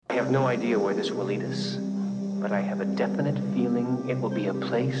I have no idea where this will lead us, but I have a definite feeling it will be a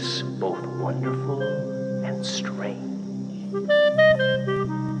place both wonderful and strange.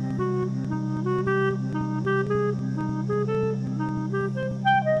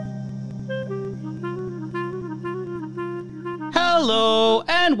 Hello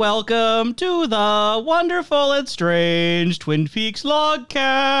and welcome to the wonderful and strange Twin Peaks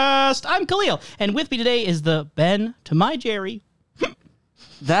Logcast. I'm Khalil, and with me today is the Ben to my Jerry.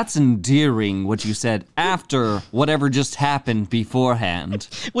 That's endearing, what you said after whatever just happened beforehand.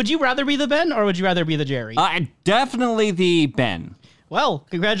 Would you rather be the Ben or would you rather be the Jerry? Definitely the Ben. Well,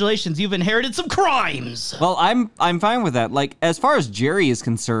 congratulations, you've inherited some crimes. Well, I'm fine with that. Like, as far as Jerry is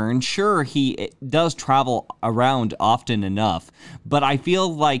concerned, sure, he does travel around often enough, but I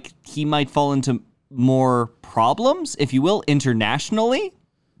feel like he might fall into more problems, if you will, internationally.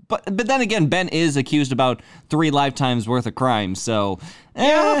 But then again, Ben is accused about 3 lifetimes worth of crimes, so...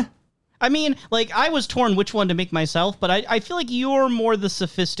 Yeah. I mean, like, I was torn which one to make myself, but I feel like you're more the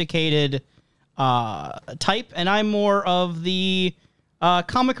sophisticated type, and I'm more of the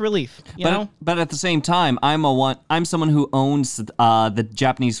comic relief, you know? But at the same time, I'm someone who owns the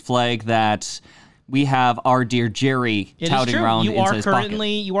Japanese flag that we have our dear Jerry touting around inside his pocket.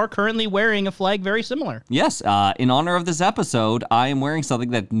 You are currently wearing a flag very similar. Yes, in honor of this episode, I am wearing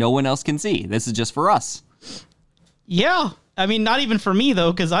something that no one else can see. This is just for us. Yeah. I mean, not even for me,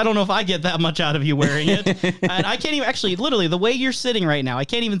 though, because I don't know if I get that much out of you wearing it. And I can't even, actually, literally, the way you're sitting right now, I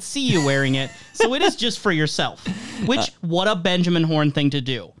can't even see you wearing it. So it is just for yourself. Which, what a Benjamin Horn thing to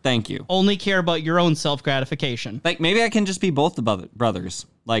do. Thank you. Only care about your own self-gratification. Like, maybe I can just be both the brothers.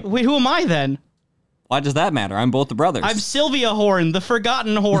 Like, wait, who am I then? Why does that matter? I'm both the brothers. I'm Sylvia Horn, the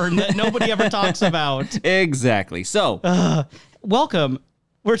forgotten Horn that nobody ever talks about. Exactly. So, welcome.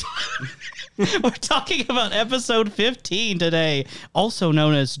 We're talking about episode 15 today, also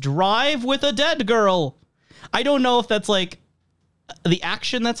known as Drive with a Dead Girl. I don't know if that's like the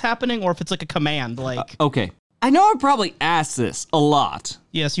action that's happening or if it's like a command. Like, okay. I know I've probably asked this a lot.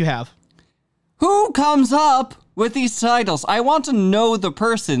 Yes, you have. Who comes up with these titles? I want to know the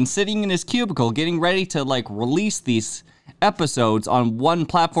person sitting in his cubicle getting ready to like release these episodes on one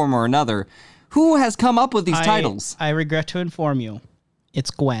platform or another. Who has come up with these titles? I regret to inform you.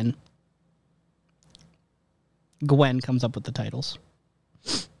 It's Gwen. Gwen comes up with the titles.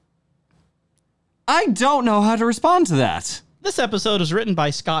 I don't know how to respond to that. This episode is written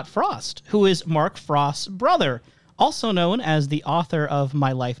by Scott Frost, who is Mark Frost's brother, also known as the author of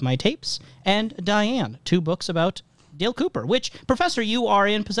My Life, My Tapes, and Diane, 2 books about Dale Cooper, which, Professor, you are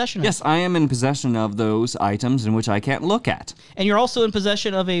in possession of. Yes, I am in possession of those items in which I can't look at. And you're also in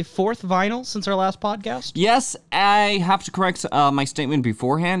possession of a 4th vinyl since our last podcast? Yes, I have to correct my statement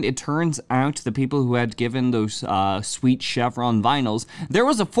beforehand. It turns out the people who had given those sweet chevron vinyls, there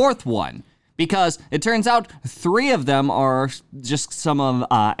was a 4th one. Because it turns out 3 of them are just some of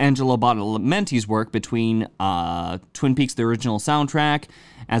Angelo Badalamenti's work between Twin Peaks, the original soundtrack,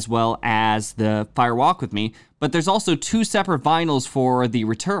 as well as the Fire Walk With Me. But there's also 2 separate vinyls for The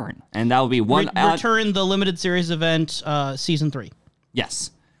Return. And that would be one... Return, the limited series event, season 3.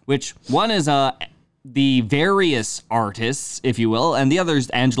 Yes. Which one is the various artists, if you will, and the other is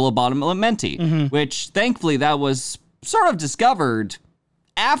Angelo Badalamenti, which thankfully that was sort of discovered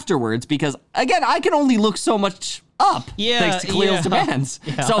afterwards, because again, I can only look so much up thanks to Khalil's demands.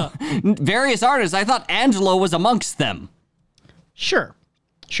 Yeah. So various artists, I thought Angelo was amongst them. Sure.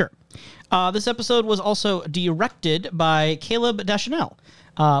 This episode was also directed by Caleb Deschanel,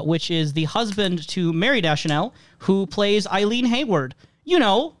 which is the husband to Mary Deschanel, who plays Eileen Hayward. You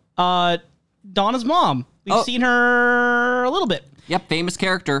know, Donna's mom. We've seen her a little bit. Yep, famous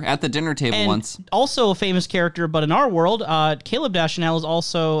character at the dinner table once. Also a famous character, but in our world, Caleb Deschanel is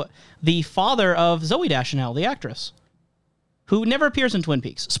also the father of Zooey Deschanel, the actress, who never appears in Twin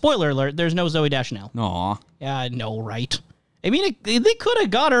Peaks. Spoiler alert, there's no Zooey Deschanel. Aw. Yeah, I know, right? I mean, they could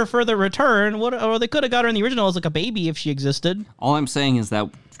have got her for The Return, or they could have got her in the original as like a baby if she existed. All I'm saying is that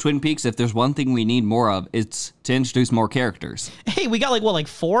Twin Peaks, if there's one thing we need more of, it's to introduce more characters. Hey, we got like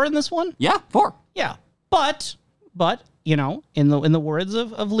 4 in this one? Yeah, 4. Yeah, but... you know, in the words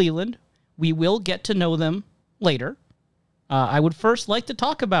of Leland, we will get to know them later. I would first like to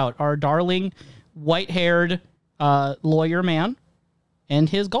talk about our darling white-haired lawyer man and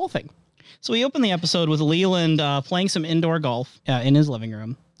his golfing. So we open the episode with Leland playing some indoor golf in his living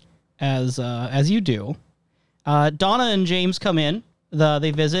room, as you do. Donna and James come in.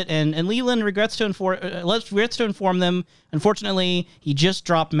 They visit, and Leland regrets to inform them. Unfortunately, he just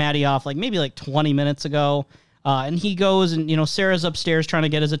dropped Maddie off maybe 20 minutes ago. And he goes and, Sarah's upstairs trying to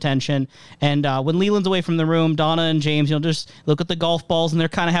get his attention. And when Leland's away from the room, Donna and James, just look at the golf balls and they're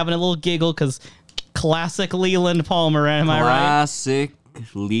kind of having a little giggle because classic Leland Palmer, am I right? Classic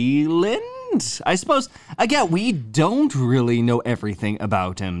Leland? I suppose, again, we don't really know everything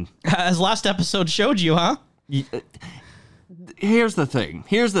about him. As last episode showed you, huh? Here's the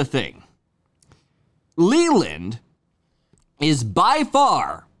thing. Leland is by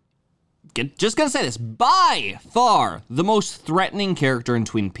far, just gonna say this, by far the most threatening character in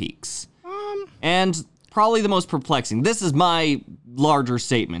Twin Peaks. And probably the most perplexing. This is my larger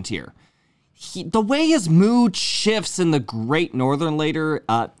statement here. The way his mood shifts in The Great Northern later,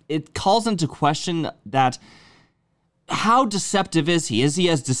 it calls into question that how deceptive is he? Is he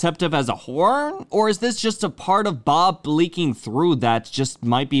as deceptive as a horn? Or is this just a part of Bob leaking through that just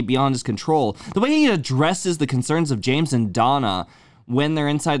might be beyond his control? The way he addresses the concerns of James and Donna when they're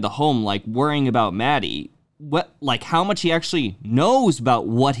inside the home, like worrying about Maddie, how much he actually knows about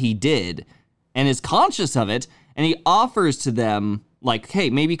what he did and is conscious of it, and he offers to them, like, hey,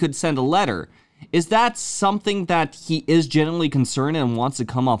 maybe you could send a letter. Is that something that he is genuinely concerned and wants to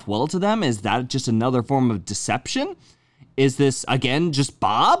come off well to them? Is that just another form of deception? Is this, again, just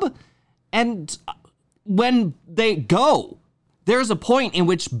Bob? And when they go, there's a point in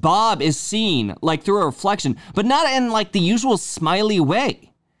which Bob is seen, like, through a reflection, but not in, like, the usual smiley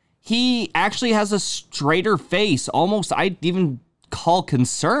way. He actually has a straighter face, almost, I'd even call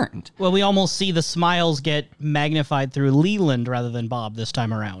concerned. Well, we almost see the smiles get magnified through Leland rather than Bob this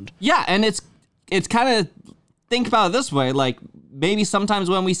time around. Yeah, and it's kind of, think about it this way, like, maybe sometimes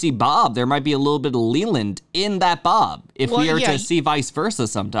when we see Bob, there might be a little bit of Leland in that Bob, if we are to see vice versa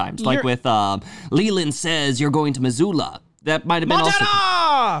sometimes. Like with Leland says, you're going to Missoula. That might have been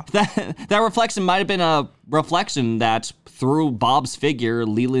Montana! That reflection might have been a reflection that through Bob's figure,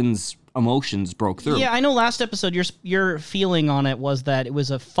 Leland's emotions broke through. Yeah, I know last episode your feeling on it was that it was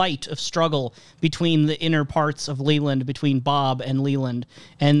a fight of struggle between the inner parts of Leland, between Bob and Leland,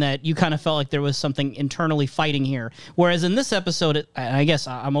 and that you kind of felt like there was something internally fighting here. Whereas in this episode, I guess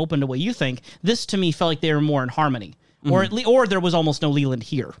I'm open to what you think, this to me felt like they were more in harmony. Mm-hmm. Or there was almost no Leland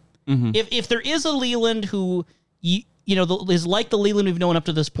here. Mm-hmm. If there is a Leland who is like the Leland we've known up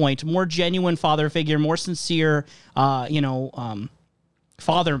to this point, more genuine father figure, more sincere, father,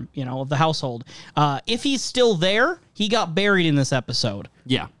 of the household. If he's still there, he got buried in this episode.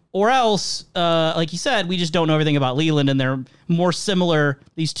 Yeah. Or else, like you said, we just don't know everything about Leland, and they're more similar,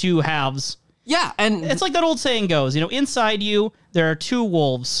 these two halves. Yeah, and it's like that old saying goes, inside you, there are two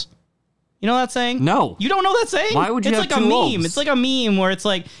wolves. You know that saying? No. You don't know that saying? Why would you have two wolves? It's like a meme. It's like a meme where it's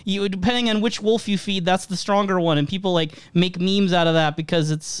like, depending on which wolf you feed, that's the stronger one. And people like make memes out of that because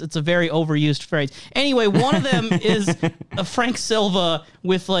it's a very overused phrase. Anyway, one of them is a Frank Silva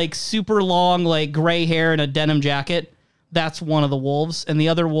with like super long like gray hair and a denim jacket. That's one of the wolves. And the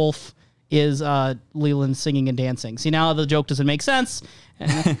other wolf is Leland singing and dancing. See, now the joke doesn't make sense.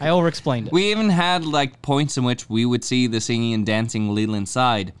 I over-explained it. We even had like points in which we would see the singing and dancing Leland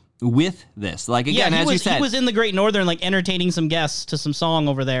side with this. Like, again, as you said, he was in the Great Northern, like, entertaining some guests to some song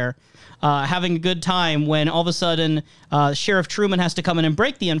over there, having a good time, when all of a sudden Sheriff Truman has to come in and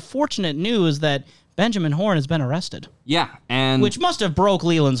break the unfortunate news that Benjamin Horne has been arrested. Yeah, and which must have broke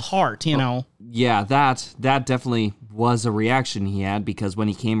Leland's heart, Yeah, that definitely was a reaction he had, because when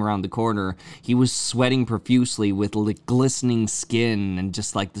he came around the corner, he was sweating profusely with glistening skin and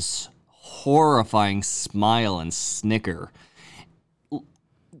just like this horrifying smile and snicker.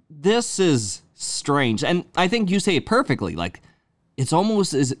 This is strange, and I think you say it perfectly. Like, it's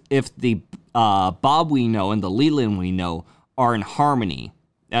almost as if the Bob we know and the Leland we know are in harmony,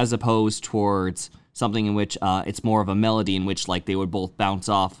 as opposed towards something in which it's more of a melody in which like they would both bounce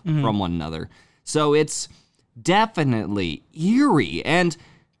off from one another. So it's definitely eerie. And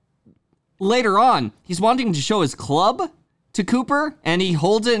later on, he's wanting to show his club to Cooper, and he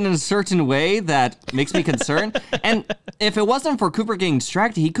holds it in a certain way that makes me concerned. And if it wasn't for Cooper getting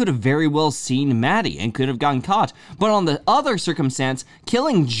distracted, he could have very well seen Maddie and could have gotten caught. But on the other circumstance,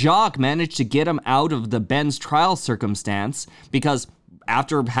 killing Jock managed to get him out of the Ben's trial circumstance, because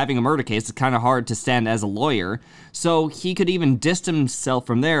after having a murder case, it's kind of hard to stand as a lawyer. So he could even distance himself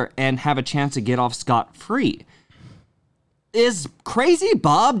from there and have a chance to get off scot-free. Is Crazy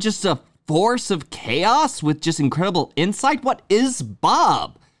Bob just a force of chaos with just incredible insight? What is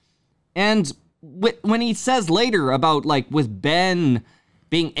Bob? And when he says later about, like, with Ben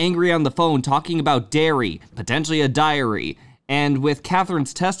being angry on the phone, talking about dairy, potentially a diary, and with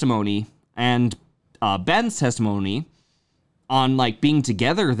Catherine's testimony and Ben's testimony on, like, being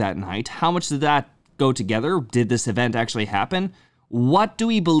together that night, how much did that go together? Did this event actually happen? What do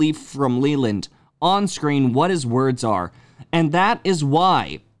we believe from Leland on screen what his words are. And that is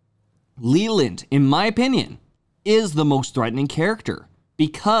why Leland, in my opinion, is the most threatening character.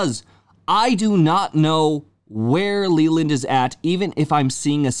 Because I do not know where Leland is at, even if I'm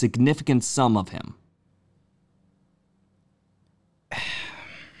seeing a significant sum of him.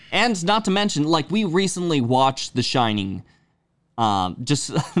 And not to mention, like, we recently watched The Shining.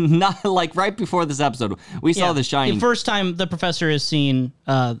 Just not like right before this episode, we saw The Shining. The first time the professor has seen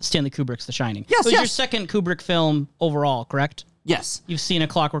Stanley Kubrick's The Shining. Yes, it was yes. your second Kubrick film overall, correct? Yes. You've seen A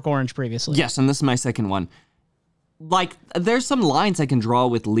Clockwork Orange previously. Yes, and this is my second one. Like, there's some lines I can draw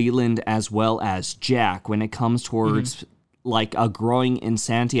with Leland as well as Jack when it comes towards, like, a growing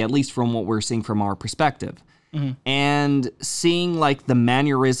insanity, at least from what we're seeing from our perspective. And seeing, like, the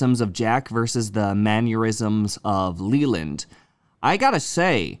mannerisms of Jack versus the mannerisms of Leland, I gotta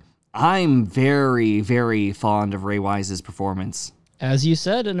say, I'm very, very fond of Ray Wise's performance. As you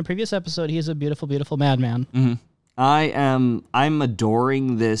said in a previous episode, he is a beautiful, beautiful madman. I'm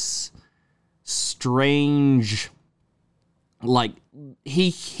adoring this strange, like,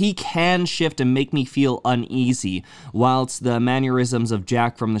 he can shift and make me feel uneasy, whilst the mannerisms of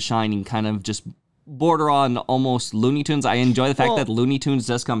Jack from The Shining kind of just border on almost Looney Tunes. I enjoy the fact that Looney Tunes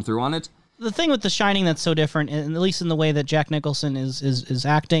does come through on it. The thing with The Shining that's so different, and at least in the way that Jack Nicholson is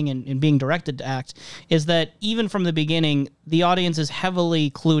acting and being directed to act, is that even from the beginning, the audience is heavily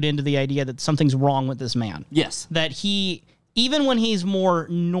clued into the idea that something's wrong with this man. Yes. That he, even when he's more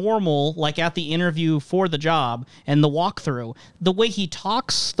normal, like at the interview for the job and the walkthrough, the way he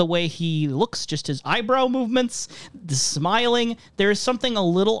talks, the way he looks, just his eyebrow movements, the smiling, there is something a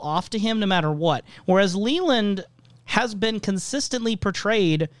little off to him no matter what. Whereas Leland has been consistently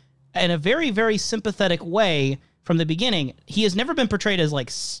portrayed in a very, very sympathetic way from the beginning. He has never been portrayed as, like,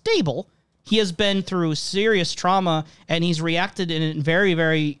 stable. He has been through serious trauma, and he's reacted in very,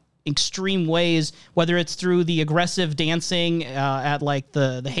 very extreme ways, whether it's through the aggressive dancing at, like,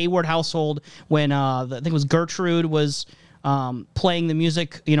 the Hayward household when I think it was Gertrude was playing the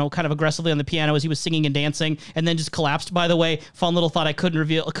music, you know, kind of aggressively on the piano as he was singing and dancing, and then just collapsed. By the way, fun little thought I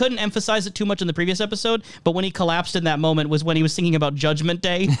couldn't emphasize it too much in the previous episode, but when he collapsed in that moment was when he was singing about Judgment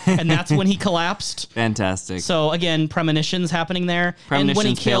Day, and that's when he collapsed. Fantastic. So again, premonitions happening there. Premonitions, and when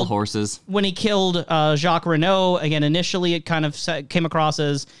he pale killed horses. When he killed Jacques Renault, again, initially it kind of came across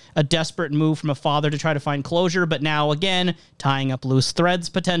as a desperate move from a father to try to find closure, but now again, tying up loose threads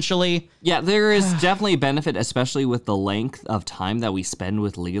potentially. Yeah, there is definitely a benefit, especially with the length of time that we spend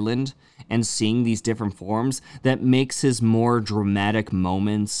with Leland and seeing these different forms, that makes his more dramatic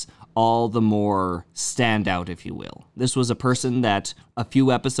moments all the more stand out, if you will. This was a person that a few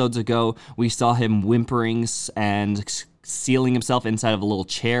episodes ago, we saw him whimpering and sealing himself inside of a little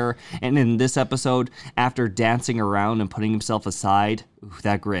chair. And in this episode, after dancing around and putting himself aside,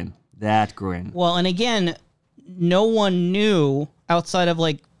 that grin. Well, and again, no one knew outside of,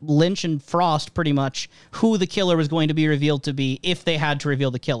 like, Lynch and Frost, pretty much, who the killer was going to be revealed to be if they had to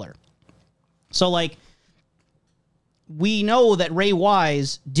reveal the killer. So, like, we know that Ray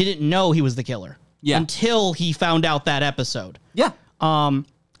Wise didn't know he was the killer until he found out that episode. Yeah.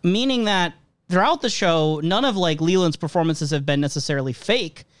 Meaning that throughout the show, none of, like, Leland's performances have been necessarily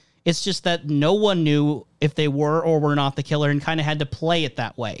fake. It's just that no one knew if they were or were not the killer and kind of had to play it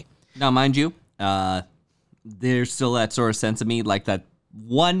that way. Now, mind you, there's still that sort of sense of me, like that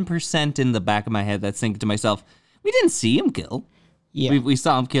 1% in the back of my head that's thinking to myself, we didn't see him kill. Yeah. We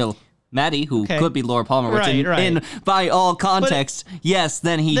saw him kill Maddie, who Okay. could be Laura Palmer, which Right. in by all context, yes,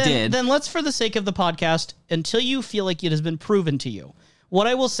 then he did. Then let's, for the sake of the podcast, until you feel like it has been proven to you, what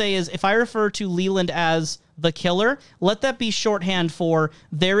I will say is if I refer to Leland as the killer, let that be shorthand for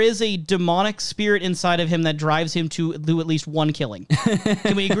there is a demonic spirit inside of him that drives him to do at least one killing.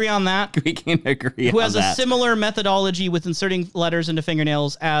 Can we agree on that? We can agree Who on has that. a similar methodology with inserting letters into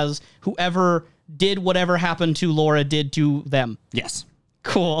fingernails as whoever did whatever happened to Laura did to them. Yes.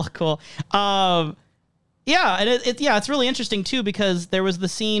 Cool. Yeah, and it's really interesting too because there was the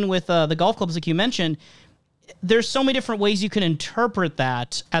scene with the golf clubs like you mentioned. There's so many different ways you can interpret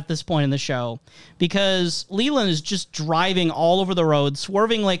that at this point in the show because Leland is just driving all over the road,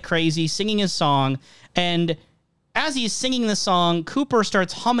 swerving like crazy, singing his song, and as he's singing the song, Cooper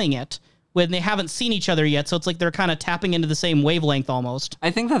starts humming it when they haven't seen each other yet, so it's like they're kind of tapping into the same wavelength almost.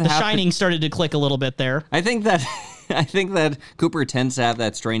 I think that The Shining started to click a little bit there. I think that Cooper tends to have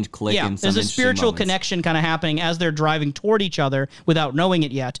that strange click in some there's a interesting spiritual moments. connection kind of happening as they're driving toward each other without knowing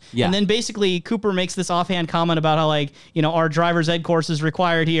it yet. Yeah. And then basically Cooper makes this offhand comment about how, like, you know, our driver's ed course is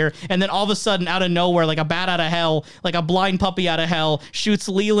required here. And then all of a sudden, out of nowhere, like a bat out of hell, like a blind puppy out of hell, shoots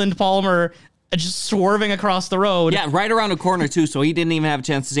Leland Palmer just swerving across the road. Yeah, right around a corner, too, so he didn't even have a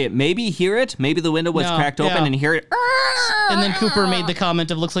chance to see it. Maybe hear it. Maybe the window was cracked open and hear it. And then Cooper made the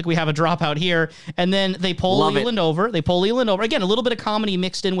comment of, looks like we have a dropout here. And then they pull Leland over. They pull Leland over. Again, a little bit of comedy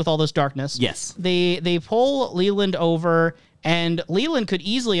mixed in with all this darkness. Yes. They pull Leland over, and Leland could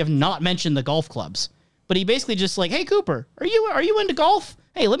easily have not mentioned the golf clubs. But he basically just like, hey, Cooper, are you into golf?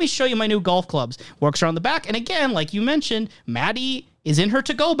 Hey, let me show you my new golf clubs. Works around the back. And again, like you mentioned, Maddie is in her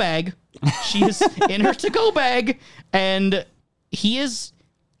to-go bag. She is in her to-go bag. And he is,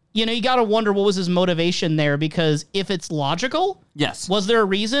 you got to wonder what was his motivation there, because if it's logical, yes. Was there a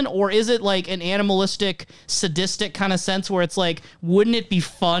reason? Or is it like an animalistic, sadistic kind of sense where it's like, wouldn't it be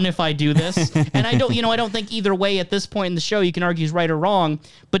fun if I do this? And I don't think either way at this point in the show you can argue he's right or wrong,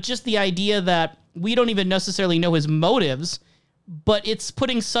 but just the idea that we don't even necessarily know his motives, but it's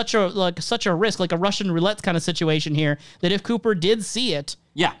putting such a risk, like a Russian roulette kind of situation here, that if Cooper did see it,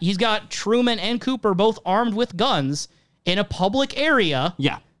 yeah, he's got Truman and Cooper both armed with guns in a public area.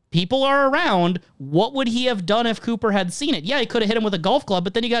 Yeah. People are around. What would he have done if Cooper had seen it? Yeah, he could have hit him with a golf club,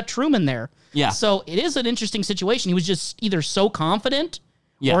 but then you got Truman there. Yeah. So it is an interesting situation. He was just either so confident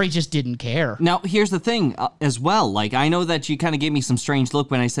or he just didn't care. Now, here's the thing as well. Like, I know that you kind of gave me some strange look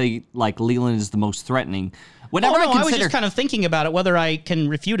when I say, like, Leland is the most threatening. Whenever I was just kind of thinking about it, whether I can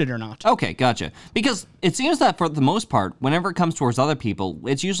refute it or not. Okay, gotcha. Because it seems that for the most part, whenever it comes towards other people,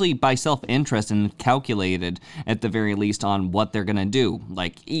 it's usually by self-interest and calculated, at the very least, on what they're going to do.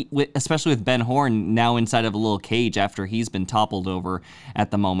 Like, especially with Ben Horne now inside of a little cage after he's been toppled over at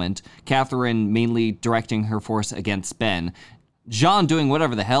the moment. Catherine mainly directing her force against Ben. Jean doing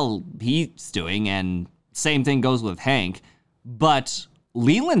whatever the hell he's doing, and same thing goes with Hank. But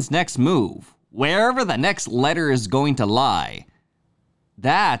Leland's next move, wherever the next letter is going to lie,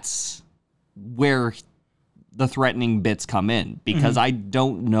 that's where the threatening bits come in, because I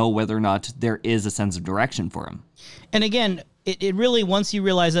don't know whether or not there is a sense of direction for him. And again, it really, once you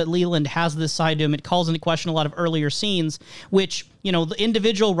realize that Leland has this side to him, it calls into question a lot of earlier scenes, which, the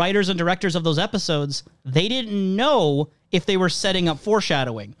individual writers and directors of those episodes, they didn't know if they were setting up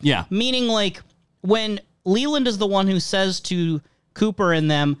foreshadowing. Yeah. Meaning, like, when Leland is the one who says to Cooper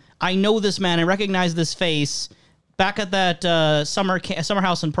and them, I know this man, I recognize this face, back at that summer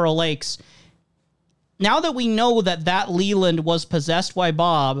house in Pearl Lakes, now that we know that Leland was possessed by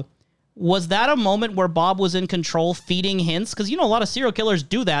Bob, was that a moment where Bob was in control, feeding hints? Because, a lot of serial killers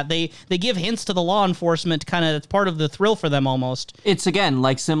do that. They give hints to the law enforcement, kind of, it's part of the thrill for them almost. It's, again,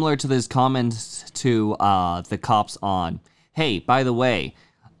 like similar to this comment to the cops on, hey, by the way,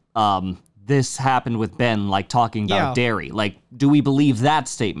 this happened with Ben, like, talking about dairy. Like, do we believe that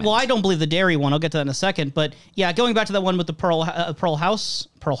statement? Well, I don't believe the dairy one. I'll get to that in a second. But, yeah, going back to that one with the Pearl House.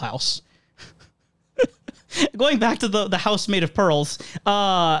 Going back to the house made of pearls,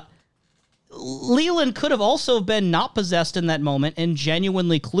 Leland could have also been not possessed in that moment and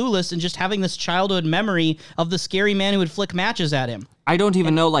genuinely clueless and just having this childhood memory of the scary man who would flick matches at him. I don't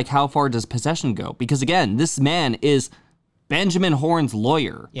even know, like, how far does possession go? Because, again, this man is Benjamin Horne's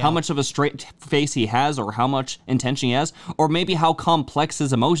lawyer. Yeah. How much of a straight face he has, or how much intention he has, or maybe how complex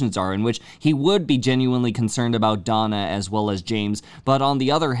his emotions are, in which he would be genuinely concerned about Donna as well as James, but on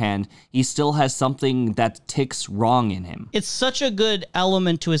the other hand, he still has something that ticks wrong in him. It's such a good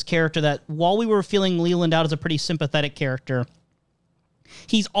element to his character that while we were feeling Leland out as a pretty sympathetic character,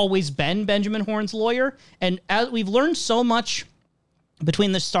 he's always been Benjamin Horne's lawyer, and as we've learned so much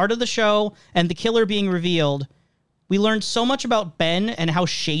between the start of the show and the killer being revealed, we learned so much about Ben and how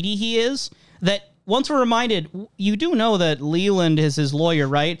shady he is that once we're reminded, you do know that Leland is his lawyer,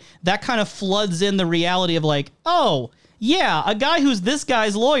 right? That kind of floods in the reality of like, oh, yeah, a guy who's this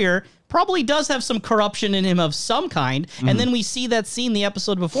guy's lawyer probably does have some corruption in him of some kind. Mm-hmm. And then we see that scene the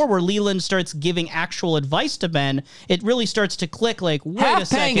episode before where Leland starts giving actual advice to Ben. It really starts to click like, wait a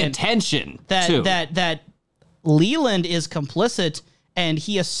second. Paying attention that Leland is complicit and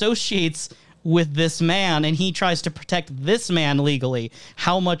he associates with this man, and he tries to protect this man legally.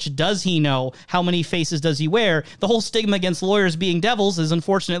 How much does he know? How many faces does he wear? The whole stigma against lawyers being devils is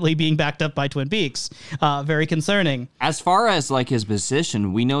unfortunately being backed up by Twin Peaks. Very concerning. As far as like his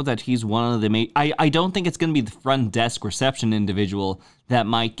position, we know that he's one of the I don't think it's going to be the front desk reception individual that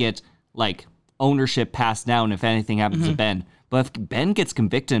might get like ownership passed down if anything happens to Ben. But if Ben gets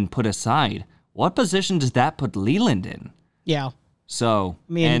convicted and put aside, what position does that put Leland in? Yeah. So,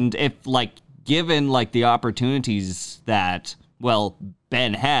 and if like given like the opportunities that, well,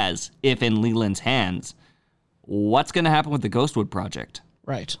 Ben has, if in Leland's hands, what's going to happen with the Ghostwood Project?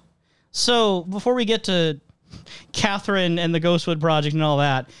 Right. So before we get to Catherine and the Ghostwood Project and all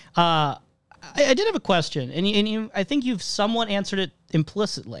that, I did have a question, and you, I think you've somewhat answered it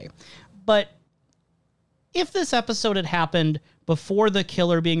implicitly. But if this episode had happened before the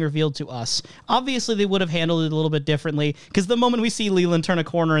killer being revealed to us, obviously they would have handled it a little bit differently, because the moment we see Leland turn a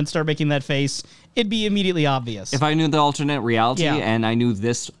corner and start making that face, it'd be immediately obvious. If I knew the alternate reality Yeah. and I knew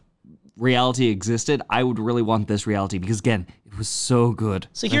this reality existed, I would really want this reality, because again, it was so good.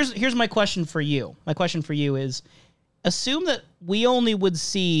 So here's my question for you. My question for you is, assume that we only would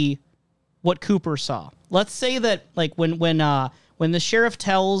see what Cooper saw. Let's say that like when the sheriff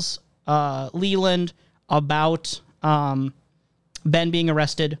tells Leland about Ben being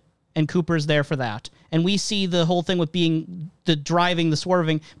arrested, and Cooper's there for that, and we see the whole thing with being the driving, the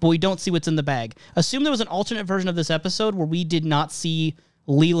swerving, but we don't see what's in the bag. Assume there was an alternate version of this episode where we did not see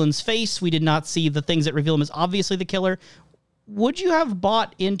Leland's face, we did not see the things that reveal him as obviously the killer. Would you have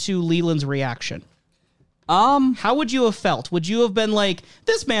bought into Leland's reaction? How would you have felt? Would you have been like,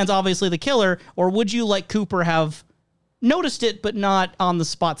 this man's obviously the killer, or would you, like Cooper, have noticed it but not on the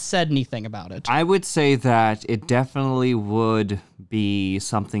spot said anything about it? I would say that it definitely would be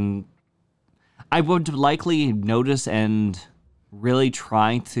something I would likely notice and really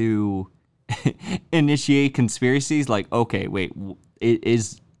try to initiate conspiracies. Like, okay, wait,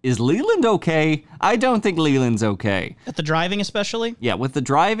 is Leland okay? I don't think Leland's okay. At the driving especially? Yeah, with the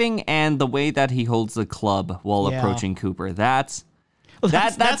driving and the way that he holds the club while approaching Cooper. That's a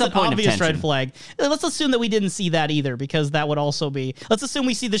That's an point of obvious tension. red flag. Let's assume that we didn't see that either, because that would also be... Let's assume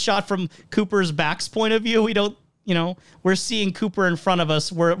we see the shot from Cooper's back's point of view. We don't, we're seeing Cooper in front of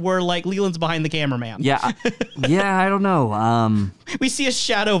us. We're like Leland's behind the cameraman. Yeah, I don't know. We see a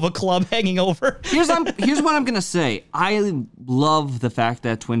shadow of a club hanging over. Here's what I'm gonna say. I love the fact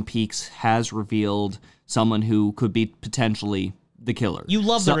that Twin Peaks has revealed someone who could be potentially the killer. You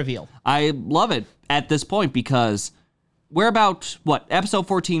love the reveal. I love it at this point, because we're about, episode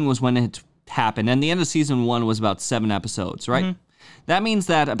 14 was when it happened, and the end of season 1 was about 7 episodes, right? Mm-hmm. That means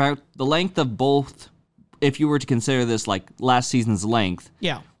that about the length of both, if you were to consider this like last season's length,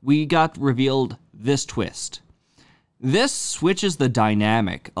 we got revealed this twist. This switches the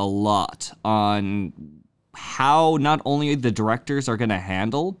dynamic a lot on how not only the directors are going to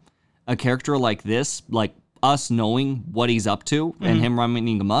handle a character like this, like us knowing what he's up to and him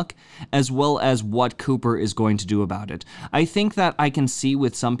running amok, as well as what Cooper is going to do about it. I think that I can see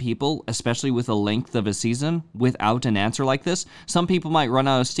with some people, especially with the length of a season, without an answer like this, some people might run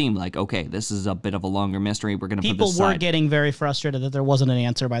out of steam, like, okay, this is a bit of a longer mystery, we're going to put this aside. People were getting very frustrated that there wasn't an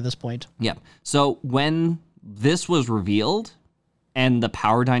answer by this point. Yeah. So when this was revealed and the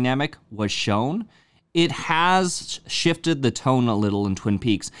power dynamic was shown, it has shifted the tone a little in Twin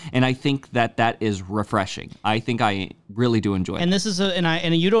Peaks, and I think that is refreshing. I think I really do enjoy it. And this is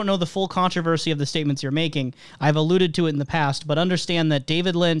and you don't know the full controversy of the statements you're making. I've alluded to it in the past, but understand that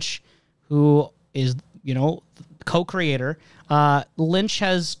David Lynch, who is, co-creator, Lynch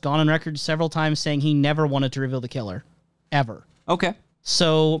has gone on record several times saying he never wanted to reveal the killer, ever. Okay.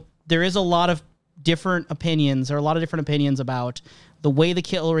 So there is a lot of different opinions, about the way the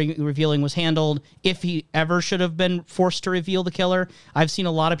killer revealing was handled, if he ever should have been forced to reveal the killer. I've seen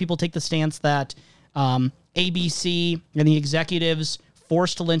a lot of people take the stance that ABC and the executives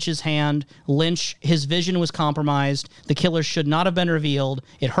forced Lynch's hand. Lynch, his vision was compromised. The killer should not have been revealed.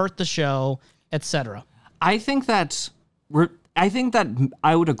 It hurt the show, etc. I think that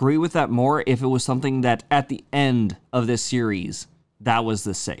I would agree with that more if it was something that at the end of this series, that was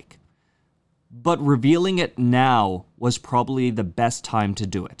the sake. But revealing it now was probably the best time to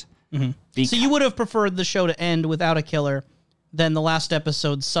do it. Mm-hmm. So you would have preferred the show to end without a killer than the last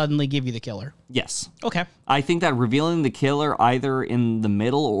episode suddenly give you the killer? Yes. Okay. I think that revealing the killer either in the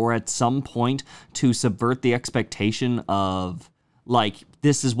middle or at some point to subvert the expectation of, like,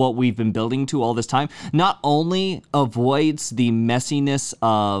 this is what we've been building to all this time, not only avoids the messiness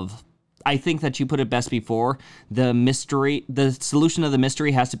of... I think that you put it best before. The solution of the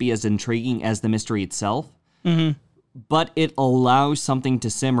mystery has to be as intriguing as the mystery itself. Mm-hmm. But it allows something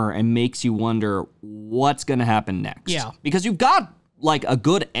to simmer and makes you wonder what's going to happen next. Yeah. Because you've got, like, a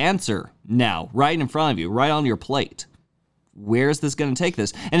good answer now, right in front of you, right on your plate. Where's this going to take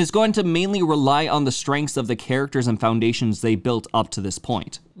this? And it's going to mainly rely on the strengths of the characters and foundations they built up to this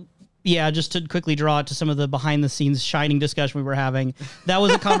point. Yeah, just to quickly draw it to some of the behind-the-scenes Shining discussion we were having. That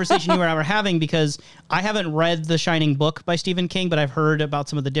was a conversation you and I were having, because I haven't read the Shining book by Stephen King, but I've heard about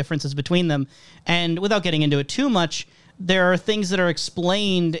some of the differences between them. And without getting into it too much, there are things that are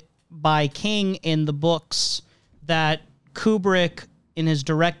explained by King in the books that Kubrick, in his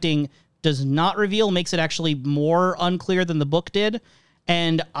directing, does not reveal, makes it actually more unclear than the book did.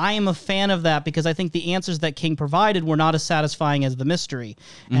 And I am a fan of that, because I think the answers that King provided were not as satisfying as the mystery.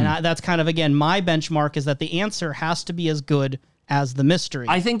 Mm-hmm. And that's kind of, again, my benchmark is that the answer has to be as good as the mystery.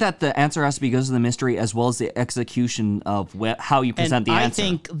 I think that the answer has to be because of the mystery as well as the execution of how you present the answer. I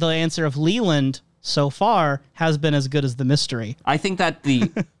think the answer of Leland so far has been as good as the mystery. I think that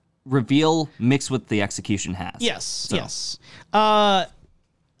the reveal mixed with the execution has. Yes.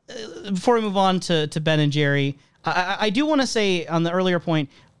 Before we move on to Ben and Jerry, I do want to say on the earlier point,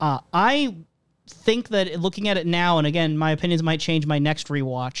 I think that looking at it now, and again, my opinions might change my next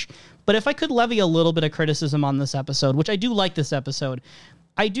rewatch, but if I could levy a little bit of criticism on this episode, which I do like this episode,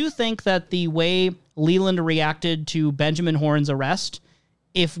 I do think that the way Leland reacted to Benjamin Horne's arrest,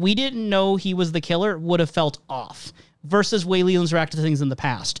 if we didn't know he was the killer, would have felt off versus way Leland's reacted to things in the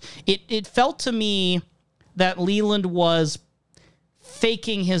past. It felt to me that Leland was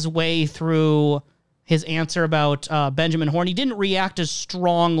faking his way through his answer about Benjamin Horne. He didn't react as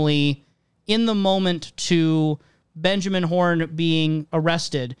strongly in the moment to Benjamin Horne being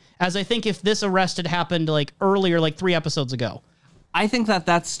arrested as I think if this arrest had happened like earlier, like 3 episodes ago. I think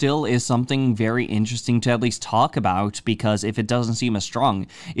that still is something very interesting to at least talk about, because if it doesn't seem as strong,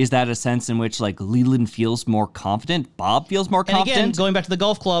 is that a sense in which like Leland feels more confident, Bob feels more confident? And again, going back to the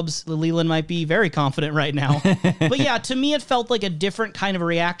golf clubs, Leland might be very confident right now. But yeah, to me, it felt like a different kind of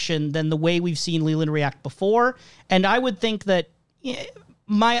reaction than the way we've seen Leland react before. And I would think that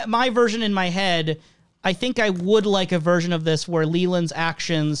my version in my head, I think I would like a version of this where Leland's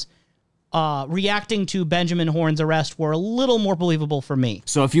actions reacting to Benjamin Horne's arrest were a little more believable for me.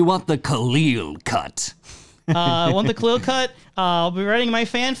 So if you want the Khalil cut... I want the Khalil cut. I'll be writing my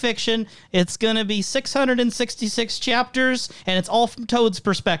fan fiction. It's going to be 666 chapters, and it's all from Toad's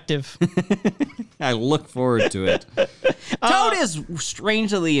perspective. I look forward to it. Toad is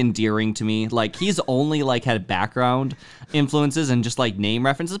strangely endearing to me. Like, he's only, like, had background influences and just, like, name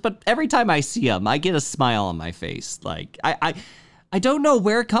references, but every time I see him, I get a smile on my face. Like, I don't know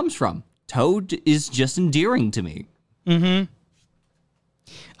where it comes from. Toad is just endearing to me. Mm-hmm.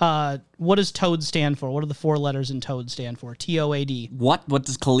 What does Toad stand for? What do the 4 letters in Toad stand for? T-O-A-D. What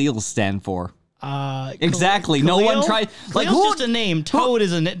does Khalil stand for? Exactly. Khalil? No one tried. Like, Khalil's just a name. Toad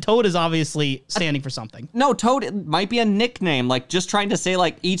is obviously standing for something. No, Toad might be a nickname. Like, just trying to say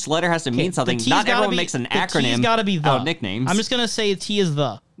like each letter has to mean something. Not everyone makes an acronym. The T's got to be the. Out nicknames. I'm just gonna say T is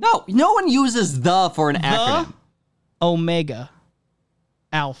the. No one uses the for an acronym. Omega,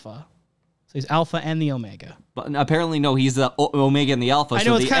 Alpha. So he's Alpha and the Omega. But apparently, no, he's the Omega and the Alpha. I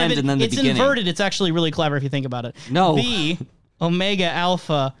know, so it's the kind end of and then the beginning. It's inverted. It's actually really clever if you think about it. No. The Omega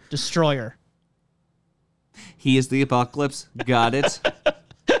Alpha Destroyer. He is the Apocalypse. Got it.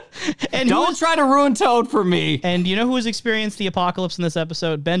 And don't try to ruin Toad for me. And you know who has experienced the apocalypse in this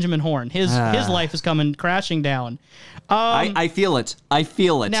episode? Benjamin Horne. His life is coming crashing down. I feel it. I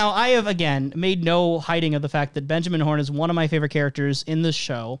feel it. Now, I have, again, made no hiding of the fact that Benjamin Horne is one of my favorite characters in this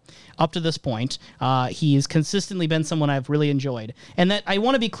show up to this point. He's consistently been someone I've really enjoyed. And that I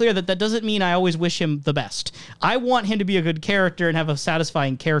want to be clear that doesn't mean I always wish him the best. I want him to be a good character and have a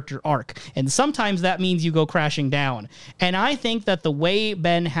satisfying character arc. And sometimes that means you go crashing down. And I think that the way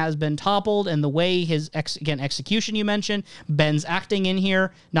Ben has been toppled and the way his, execution you mentioned, Ben's acting in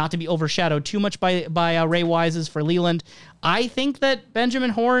here, not to be overshadowed too much by Ray Wise's for Leland, I think that Benjamin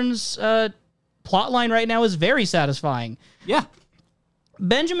Horne's plotline right now is very satisfying. Yeah.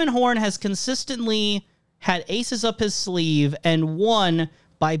 Benjamin Horne has consistently had aces up his sleeve and won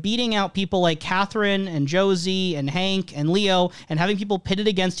by beating out people like Catherine and Josie and Hank and Leo and having people pitted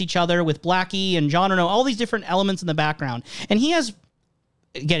against each other with Blackie and John Renault, all these different elements in the background. And he has,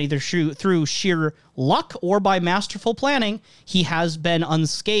 again, either through sheer luck or by masterful planning, he has been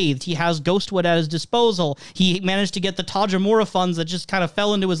unscathed. He has Ghostwood at his disposal. He managed to get the Tajimura funds that just kind of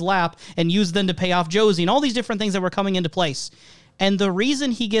fell into his lap and used them to pay off Josie and all these different things that were coming into place. And the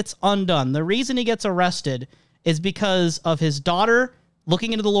reason he gets undone, the reason he gets arrested is because of his daughter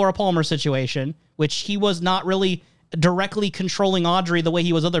looking into the Laura Palmer situation, which he was not really directly controlling Audrey the way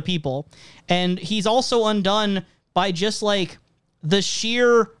he was other people. And he's also undone by just like the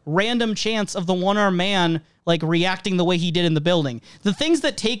sheer random chance of the one-armed man like reacting the way he did in the building. The things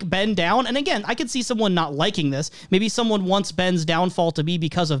that take Ben down, and again, I could see someone not liking this. Maybe someone wants Ben's downfall to be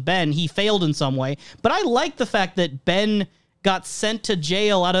because of Ben. He failed in some way. But I like the fact that Ben got sent to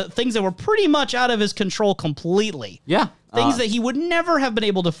jail out of things that were pretty much out of his control completely. Yeah. Things that he would never have been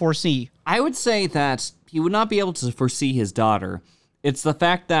able to foresee. I would say that he would not be able to foresee his daughter. It's the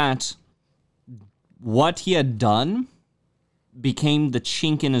fact that what he had done became the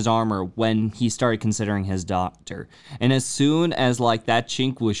chink in his armor when he started considering his daughter. And as soon as like that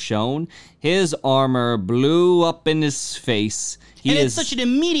chink was shown, his armor blew up in his face. It's such an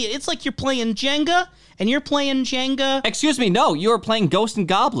immediate, it's like you're playing Jenga and you're playing Jenga. Excuse me, no, you were playing Ghosts and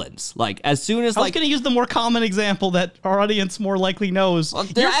Goblins. Like, as soon as, I was like... going to use the more common example that our audience more likely knows.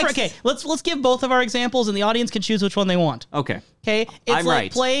 Okay, let's give both of our examples, and the audience can choose which one they want. Okay. Okay? It's I'm like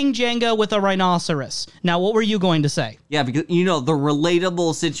right. playing Jenga with a rhinoceros. Now, what were you going to say? Yeah, because, the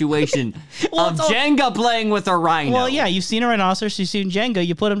relatable situation of Jenga playing with a rhino. Well, yeah, you've seen a rhinoceros, you've seen Jenga,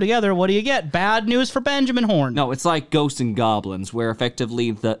 you put them together, what do you get? Bad news for Benjamin Horn. No, it's like Ghosts and Goblins, where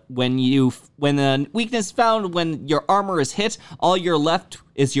effectively when the weakness is found, when your armor is hit, all you're left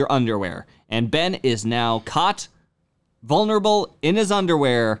is your underwear. And Ben is now caught, vulnerable in his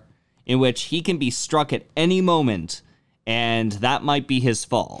underwear, in which he can be struck at any moment, and that might be his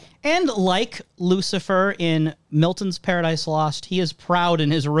fall. And like Lucifer in Milton's Paradise Lost, he is proud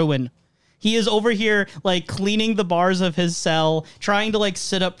in his ruin. He is over here, like, cleaning the bars of his cell, trying to, like,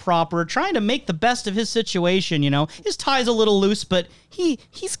 sit up proper, trying to make the best of his situation, His tie's a little loose, but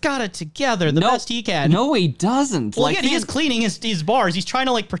he's got it together the best he can. No, he doesn't. Well, he is cleaning his bars. He's trying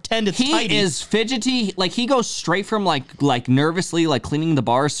to, like, pretend it's tidy. He is fidgety. Like, he goes straight from, like nervously, like, cleaning the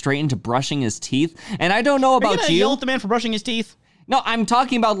bars straight into brushing his teeth. And I don't know about Are you gonna yell at the man for brushing his teeth? No, I'm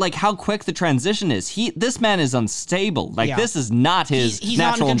talking about, like, how quick the transition is. This man is unstable. Like, this is not his he's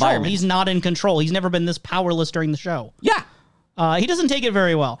natural not in environment. He's not in control. He's never been this powerless during the show. Yeah. He doesn't take it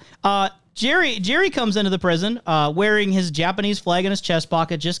very well. Jerry comes into the prison wearing his Japanese flag in his chest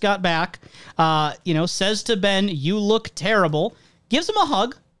pocket, just got back, says to Ben, "You look terrible," gives him a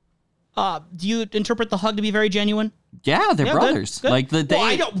hug. Do you interpret the hug to be very genuine? Yeah, they're brothers. Good. Like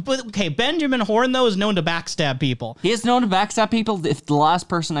I don't. But okay, Benjamin Horn though is known to backstab people. He is known to backstab people. If the last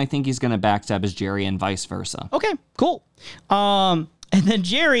person I think he's going to backstab is Jerry, and vice versa. Okay, cool. And then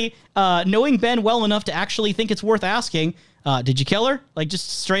Jerry, knowing Ben well enough to actually think it's worth asking, did you kill her? Like,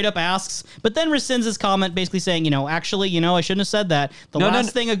 just straight up asks, but then rescinds his comment, basically saying, actually, I shouldn't have said that. The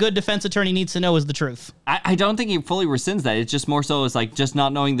last thing a good defense attorney needs to know is the truth. I don't think he fully rescinds that. It's just more so as, like, just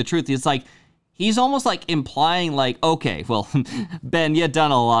not knowing the truth. It's like, he's almost like implying, like, okay, well, Ben, you've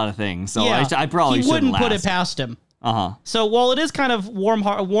done a lot of things, so yeah, I probably shouldn't wouldn't put it past him. Uh-huh. So while it is kind of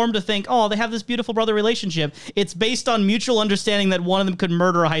warm to think, oh, they have this beautiful brother relationship, it's based on mutual understanding that one of them could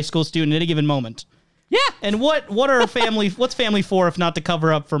murder a high school student at a given moment. Yeah. And what's family for if not to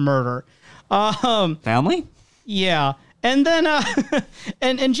cover up for murder? Family? Yeah. And then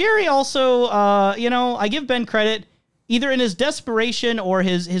and Jerry also I give Ben credit. Either in his desperation or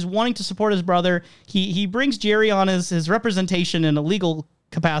his wanting to support his brother, he brings Jerry on his representation in a legal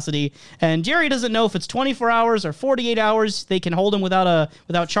capacity, and Jerry doesn't know if it's 24 hours or 48 hours they can hold him without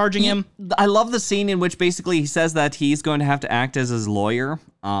charging him. I love the scene in which basically he says that he's going to have to act as his lawyer,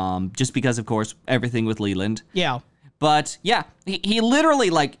 just because, of course, everything with Leland. Yeah. But yeah, he literally,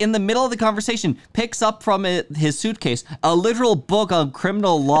 like, in the middle of the conversation, picks up from his suitcase a literal book on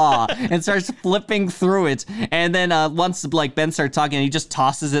criminal law and starts flipping through it. And then once, like, Ben starts talking, he just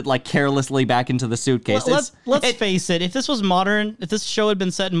tosses it, like, carelessly back into the suitcase. Let's face it. If this was modern, if this show had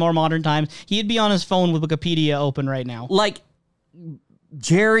been set in more modern times, he'd be on his phone with Wikipedia open right now. Like,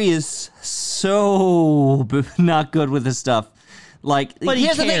 Jerry is so not good with this stuff. Like, but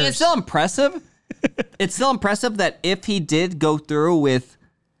here's the thing, it's still impressive. It's still impressive that if he did go through with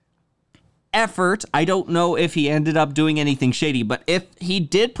effort, I don't know if he ended up doing anything shady, but if he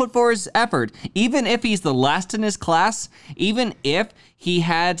did put forth his effort, even if he's the last in his class, even if he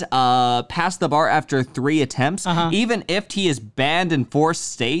had passed the bar after 3 attempts, even if he is banned in 4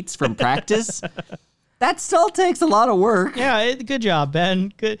 states from practice, that still takes a lot of work. Yeah, good job,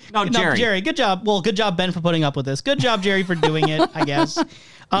 Ben. Jerry, good job. Well, good job, Ben, for putting up with this. Good job, Jerry, for doing it, I guess.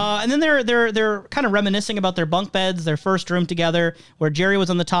 And then they're kind of reminiscing about their bunk beds, their first room together, where Jerry was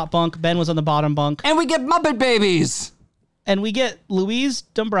on the top bunk, Ben was on the bottom bunk. And we get Muppet babies. And we get Louise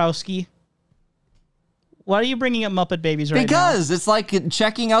Dombrowski. Why are you bringing up Muppet babies right now? Because it's like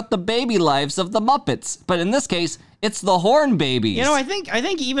checking out the baby lives of the Muppets. But in this case, it's the Horn babies. I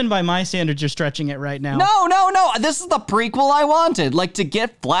think even by my standards, you're stretching it right now. No. This is the prequel I wanted. Like, to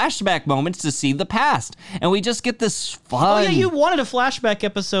get flashback moments to see the past. And we just get this fun. Oh, yeah, you wanted a flashback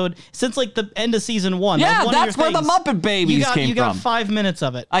episode since, like, the end of season 1. Yeah, that's where the Muppet babies came from. You got 5 minutes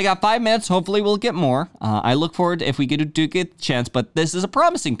of it. I got 5 minutes. Hopefully we'll get more. I look forward if we do get a chance, but this is a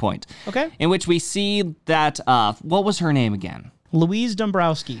promising point. Okay. In which we see that, what was her name again? Louise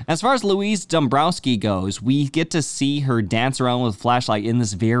Dombrowski. As far as Louise Dombrowski goes, we get to see her dance around with a flashlight in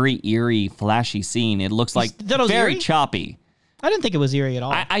this very eerie, flashy scene. It looks like very eerie? choppy. I didn't think it was eerie at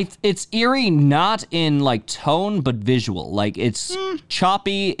all. It's eerie not in, like, tone, but visual. Like, it's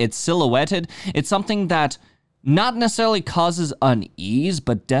choppy, it's silhouetted. It's something that not necessarily causes unease,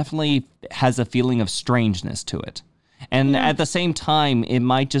 but definitely has a feeling of strangeness to it. And at the same time, it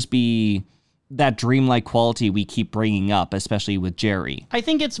might just be that dreamlike quality we keep bringing up, especially with Jerry. I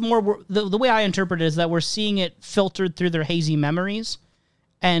think it's more, the way I interpret it is that we're seeing it filtered through their hazy memories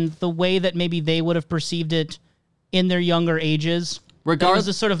and the way that maybe they would have perceived it in their younger ages. It was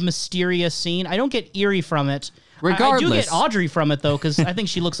this sort of mysterious scene. I don't get eerie from it. Regardless. I do get Audrey from it, though, because I think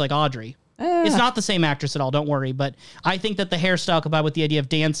she looks like Audrey. It's not the same actress at all, don't worry, but I think that the hairstyle combined with the idea of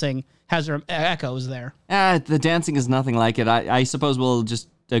dancing has echoes there. The dancing is nothing like it. I suppose we'll just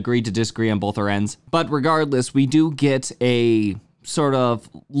agree to disagree on both our ends. But regardless, we do get a sort of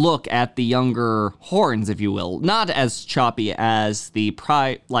look at the younger Horns, if you will. Not as choppy as the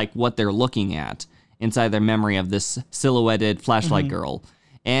what they're looking at inside their memory of this silhouetted flashlight girl.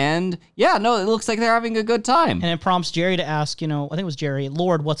 And yeah, no, it looks like they're having a good time. And it prompts Jerry to ask, I think it was Jerry,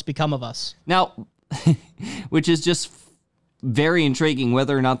 Lord, what's become of us? Now, which is just very intriguing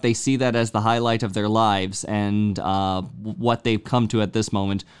whether or not they see that as the highlight of their lives and what they've come to at this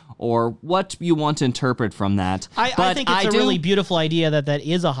moment, or what you want to interpret from that. I think it's a really beautiful idea that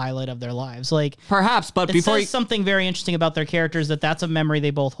is a highlight of their lives. Like perhaps, but it says something very interesting about their characters that's a memory they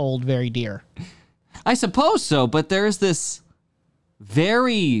both hold very dear. I suppose so, but there's this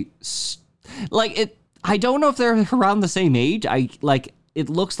very I don't know if they're around the same age. It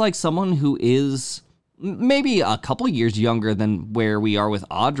looks like someone who is maybe a couple years younger than where we are with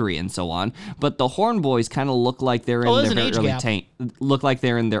Audrey and so on, but the Horn boys kind of look like they're in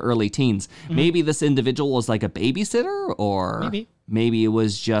their early teens. Mm-hmm. Maybe this individual was like a babysitter, or maybe it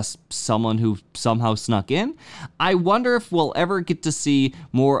was just someone who somehow snuck in. I wonder if we'll ever get to see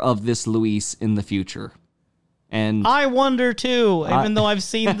more of this Luis in the future. And I wonder too, even though I've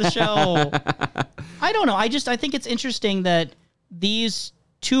seen the show. I don't know. I think it's interesting that these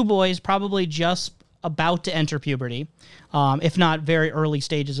two boys probably just about to enter puberty, if not very early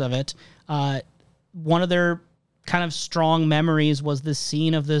stages of it. One of their kind of strong memories was this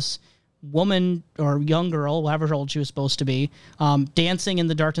scene of this woman or young girl, however old she was supposed to be, dancing in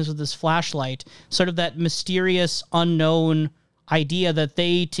the darkness with this flashlight, sort of that mysterious, unknown idea that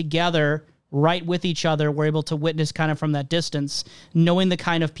they together, right with each other, were able to witness kind of from that distance, knowing the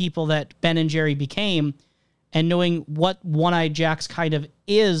kind of people that Ben and Jerry became, and knowing what One-Eyed Jacks kind of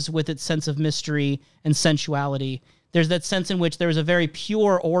is with its sense of mystery and sensuality. There's that sense in which there's a very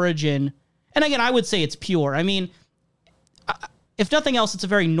pure origin. And again, I would say it's pure. I mean, if nothing else, it's a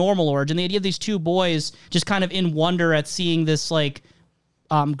very normal origin. The idea of these two boys just kind of in wonder at seeing this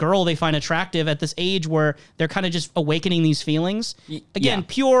girl they find attractive at this age where they're kind of just awakening these feelings. Again,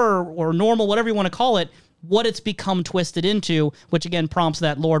 pure or normal, whatever you want to call it, what it's become twisted into, which again prompts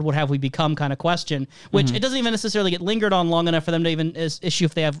that Lord, what have we become kind of question, which it doesn't even necessarily get lingered on long enough for them to even issue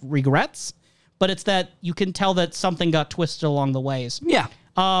if they have regrets, but it's that you can tell that something got twisted along the ways. Yeah.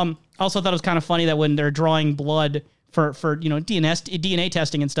 Also thought it was kind of funny that when they're drawing blood for DNA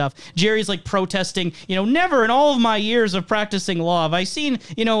testing and stuff, Jerry's like protesting, never in all of my years of practicing law have I seen,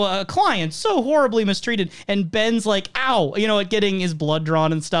 a client so horribly mistreated. And Ben's like, ow, at getting his blood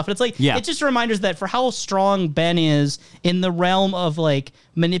drawn and stuff. And it's like, it's just reminders that for how strong Ben is in the realm of like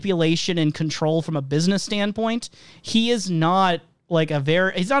manipulation and control from a business standpoint, he is not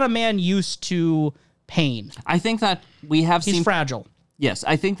he's not a man used to pain. I think that he's fragile. Yes,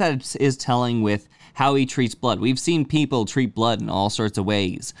 I think that it is telling with how he treats blood. We've seen people treat blood in all sorts of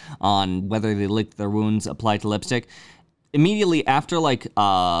ways, on whether they lick their wounds, apply to lipstick. Immediately after,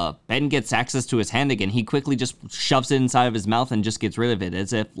 Ben gets access to his hand again, he quickly just shoves it inside of his mouth and just gets rid of it,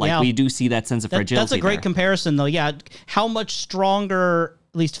 as if, we do see that sense of fragility. That's a great comparison, though. Yeah, how much stronger,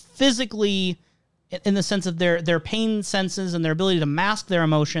 at least physically, in the sense of their pain senses and their ability to mask their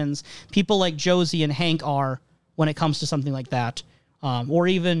emotions, people like Josie and Hank are when it comes to something like that. Or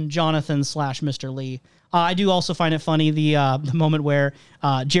even Jonathan / Mr. Lee. I do also find it funny the moment where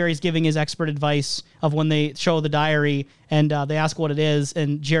Jerry's giving his expert advice of when they show the diary and they ask what it is,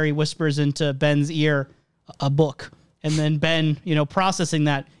 and Jerry whispers into Ben's ear, a book. And then Ben, processing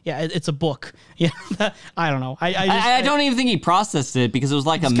that, it's a book. Yeah, I don't know. I don't even think he processed it because it was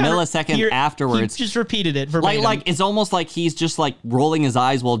like a millisecond afterwards. He just repeated it verbatim. Like it's almost like he's just like rolling his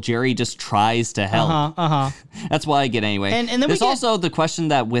eyes while Jerry just tries to help. That's what I get anyway. And then there's also the question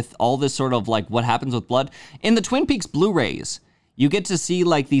that with all this sort of like what happens with blood in the Twin Peaks Blu-rays, you get to see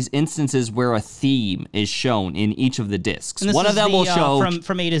like these instances where a theme is shown in each of the discs. One of them will show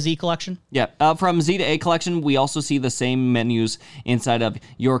from A to Z collection. Yeah, from Z to A collection, we also see the same menus inside of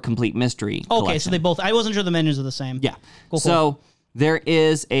Your Complete Mystery collection. So they both. I wasn't sure the menus are the same. Yeah. Cool. So there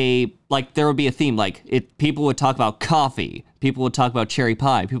is there would be a theme, people would talk about coffee, people would talk about cherry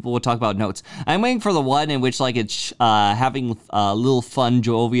pie, people would talk about notes. I'm waiting for the one in which it's having a little fun,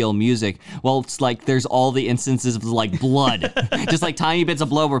 jovial music. Well, it's there's all the instances of blood, just tiny bits of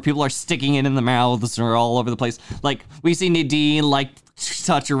blood where people are sticking it in the mouths or all over the place. We see Nadine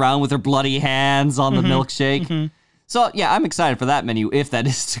touch around with her bloody hands on the milkshake. Mm-hmm. So yeah, I'm excited for that menu if that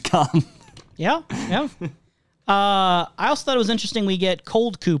is to come. Yeah. I also thought it was interesting we get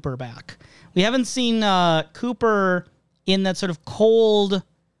Cold Cooper back. We haven't seen Cooper in that sort of cold,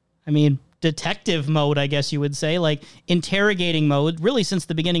 detective mode, I guess you would say, interrogating mode, really since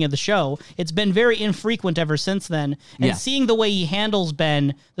the beginning of the show. It's been very infrequent ever since then. And seeing the way he handles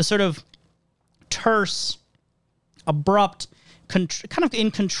Ben, the sort of terse, abrupt, kind of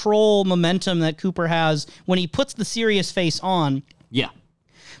in control momentum that Cooper has when he puts the serious face on. Yeah.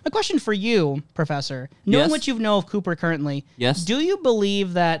 My question for you, Professor, knowing what you know of Cooper currently, do you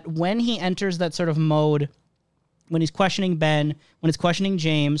believe that when he enters that sort of mode, when he's questioning Ben, when he's questioning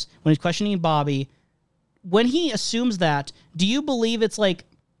James, when he's questioning Bobby, when he assumes that, do you believe it's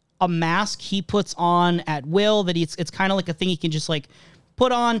a mask he puts on at will, that it's kind of like a thing he can just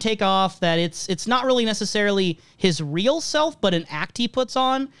put on, take off, that it's not really necessarily his real self, but an act he puts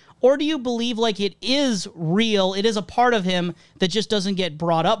on? Or do you believe it is real, it is a part of him that just doesn't get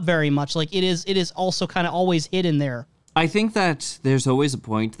brought up very much? It is also kind of always hidden there. I think that there's always a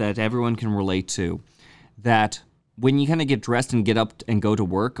point that everyone can relate to, that when you kind of get dressed and get up and go to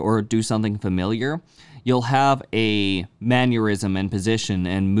work or do something familiar, you'll have a mannerism and position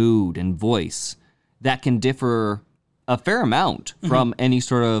and mood and voice that can differ a fair amount from any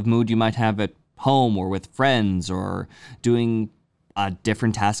sort of mood you might have at home or with friends or doing a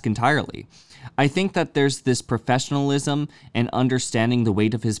different task entirely. I think that there's this professionalism and understanding the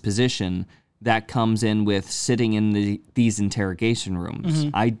weight of his position that comes in with sitting in these interrogation rooms.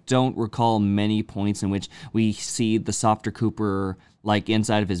 I don't recall many points in which we see the softer Cooper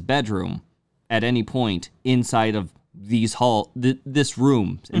inside of his bedroom at any point inside of this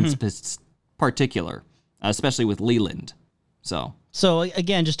room in particular, especially with Leland. So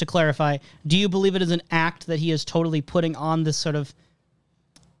again, just to clarify, do you believe it is an act that he is totally putting on, this sort of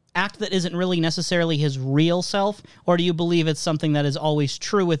act that isn't really necessarily his real self? Or do you believe it's something that is always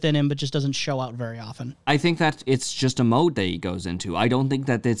true within him but just doesn't show out very often? I think that it's just a mode that he goes into. I don't think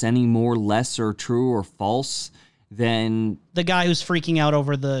that it's any more less or true or false than the guy who's freaking out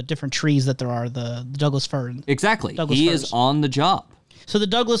over the different trees that there are, the Douglas fir. Exactly. Douglas he firs. Is on the job. So the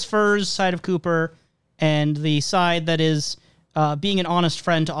Douglas firs side of Cooper, and the side that is being an honest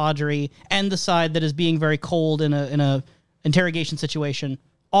friend to Audrey, and the side that is being very cold in a interrogation situation,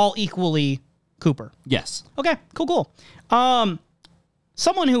 all equally Cooper. Yes. Okay, cool.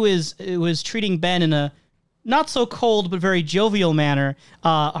 Someone who is treating Ben in a not so cold but very jovial manner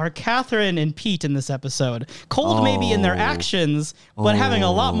are Catherine and Pete in this episode. Cold maybe in their actions, but having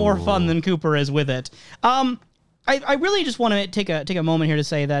a lot more fun than Cooper is with it. I really just want to take a moment here to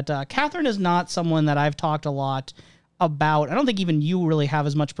say that Catherine is not someone that I've talked a lot about. I don't think even you really have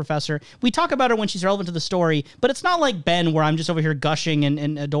as much, Professor. We talk about her when she's relevant to the story, but it's not like Ben where I'm just over here gushing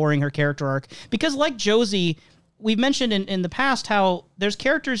and adoring her character arc. Because like Josie, we've mentioned in the past how there's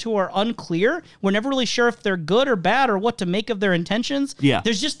characters who are unclear. We're never really sure if they're good or bad or what to make of their intentions. Yeah.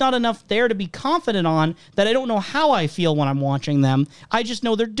 There's just not enough there to be confident on that I don't know how I feel when I'm watching them. I just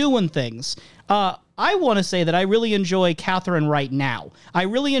know they're doing things. I want to say that I really enjoy Catherine right now. I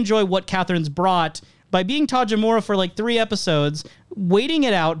really enjoy what Catherine's brought by being Tajimura for 3 episodes, waiting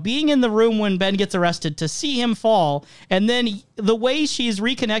it out, being in the room when Ben gets arrested to see him fall, and then the way she's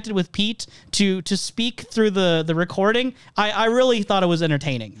reconnected with Pete to speak through the recording, I really thought it was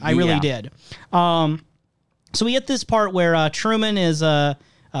entertaining. I really did. So we get this part where Truman is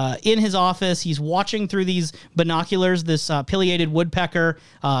in his office. He's watching through these binoculars, this pileated woodpecker.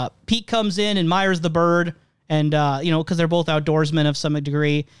 Pete comes in and admires the bird. And, because they're both outdoorsmen of some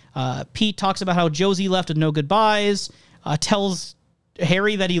degree. Pete talks about how Josie left with no goodbyes, tells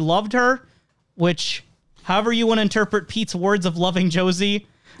Harry that he loved her, which, however you want to interpret Pete's words of loving Josie.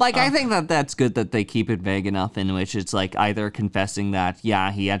 I think that's good that they keep it vague enough in which it's either confessing that, yeah,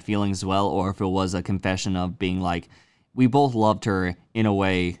 he had feelings as well, or if it was a confession of being we both loved her in a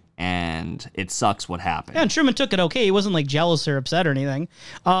way, and it sucks what happened. Yeah, and Truman took it okay. He wasn't jealous or upset or anything.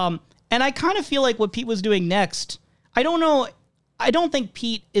 And I kind of feel like what Pete was doing next, I don't know. I don't think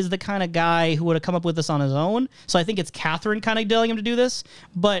Pete is the kind of guy who would have come up with this on his own. So I think it's Catherine kind of telling him to do this.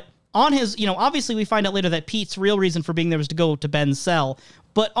 But on his, obviously we find out later that Pete's real reason for being there was to go to Ben's cell.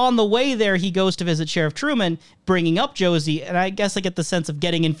 But on the way there, he goes to visit Sheriff Truman, bringing up Josie. And I guess I get the sense of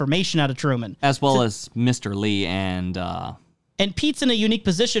getting information out of Truman. As well as Mr. Lee and And Pete's in a unique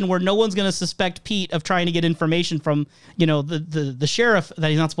position where no one's going to suspect Pete of trying to get information from, the sheriff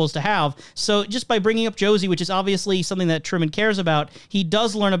that he's not supposed to have. So just by bringing up Josie, which is obviously something that Truman cares about, he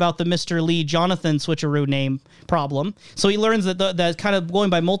does learn about the Mr. Lee Jonathan switcheroo name problem. So he learns that kind of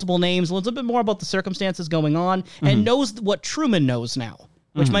going by multiple names, learns a bit more about the circumstances going on, and knows what Truman knows now,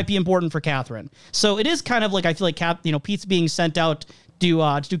 which might be important for Catherine. So it is kind of like, I feel like Pete's being sent out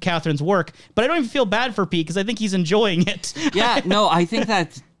to do Catherine's work, but I don't even feel bad for Pete because I think he's enjoying it. Yeah, no, I think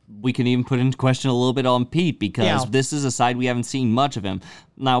that we can even put into question a little bit on Pete because this is a side we haven't seen much of him.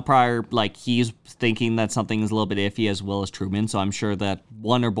 Now, prior, he's thinking that something is a little bit iffy as well as Truman, so I'm sure that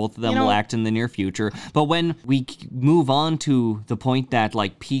one or both of them will act in the near future. But when we move on to the point that,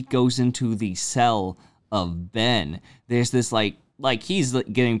 Pete goes into the cell of Ben, there's this, he's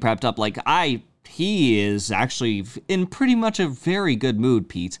getting prepped up, he is actually in pretty much a very good mood,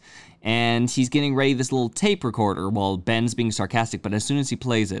 Pete. And he's getting ready this little tape recorder while Ben's being sarcastic, but as soon as he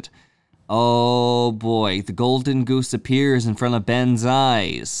plays it, oh boy, the golden goose appears in front of Ben's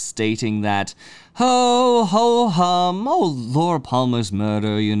eyes, stating that, ho, ho, hum, oh, Laura Palmer's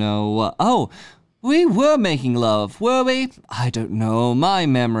murder, oh, we were making love, were we? I don't know, my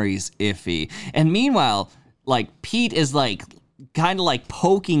memory's iffy. And meanwhile, Pete is kind of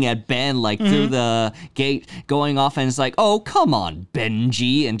poking at Ben through the gate going off, and it's oh, come on,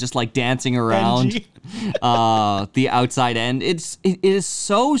 Benji, and just dancing around the outside end. It is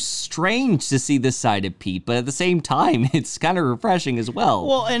so strange to see this side of Pete, but at the same time it's kind of refreshing as well.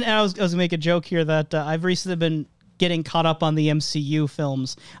 Well, and I was gonna make a joke here that I've recently been getting caught up on the MCU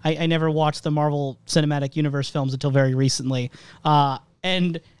films. I never watched the Marvel Cinematic Universe films until very recently,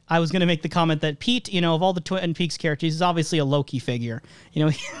 and I was going to make the comment that Pete, of all the Twin Peaks characters, he's obviously a Loki figure.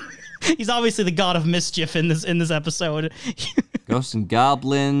 He's obviously the god of mischief in this episode. Ghosts and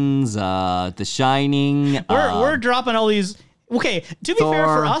Goblins, The Shining. We're dropping all these. Okay, to be fair,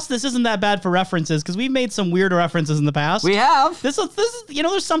 for us, this isn't that bad for references because we've made some weird references in the past. We have. This is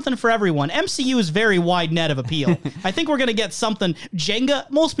there's something for everyone. MCU is very wide net of appeal. I think we're going to get something. Jenga,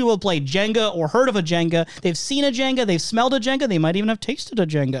 most people have played Jenga or heard of a Jenga. They've seen a Jenga. They've smelled a Jenga. They might even have tasted a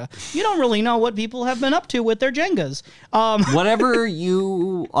Jenga. You don't really know what people have been up to with their Jengas. Whatever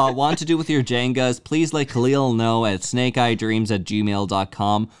you want to do with your Jengas, please let Khalil know at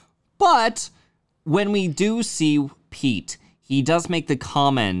snakeeyedreams@gmail.com. But when we do see Pete, he does make the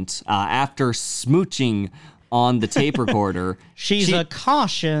comment after smooching on the tape recorder. She's a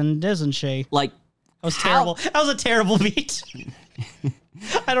caution, isn't she? That was terrible. That was a terrible beat.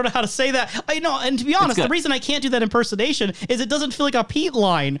 I don't know how to say that. I know, and to be honest, the reason I can't do that impersonation is it doesn't feel like a Pete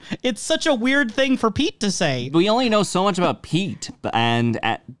line. It's such a weird thing for Pete to say. We only know so much about Pete, and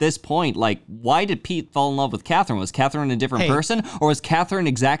at this point, why did Pete fall in love with Catherine? Was Catherine a different person, or was Catherine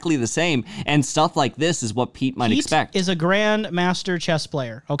exactly the same? And stuff like this is what Pete might expect. Pete is a grandmaster chess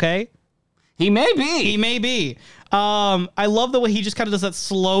player, okay? He may be. He may be. I love the way he just kind of does that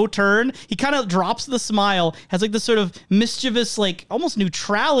slow turn. He kind of drops the smile, has this sort of mischievous, almost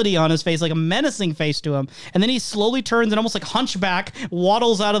neutrality on his face, a menacing face to him. And then he slowly turns and almost hunchback,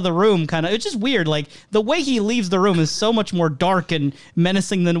 waddles out of the room, kind of. It's just weird. The way he leaves the room is so much more dark and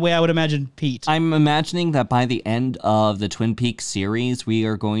menacing than the way I would imagine Pete. I'm imagining that by the end of the Twin Peaks series, we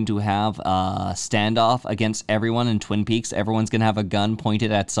are going to have a standoff against everyone in Twin Peaks. Everyone's going to have a gun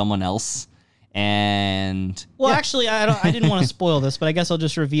pointed at someone else. And actually, I didn't want to spoil this, but I guess I'll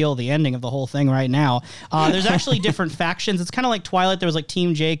just reveal the ending of the whole thing right now. There's actually different factions. It's kind of like Twilight. There was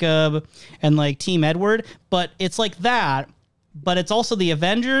Team Jacob and Team Edward, but it's like that. But it's also the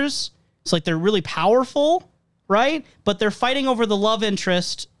Avengers. It's they're really powerful, right? But they're fighting over the love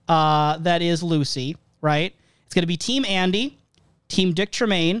interest that is Lucy, right? It's going to be Team Andy, Team Dick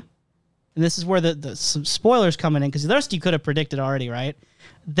Tremaine, and this is where the some spoilers coming in because the rest you could have predicted already, right?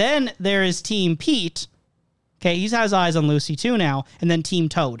 Then there is Team Pete. Okay, he has eyes on Lucy too now. And then Team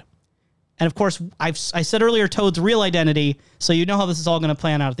Toad. And of course, I said earlier Toad's real identity, so you know how this is all going to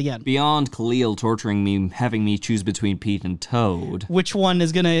plan out at the end. Beyond Khalil torturing me, having me choose between Pete and Toad. Which one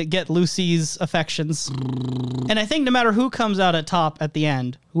is going to get Lucy's affections? And I think no matter who comes out at top at the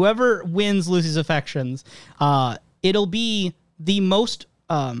end, whoever wins Lucy's affections, it'll be the most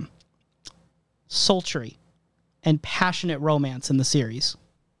sultry and passionate romance in the series.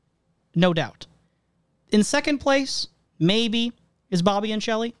 No doubt. In second place, maybe, is Bobby and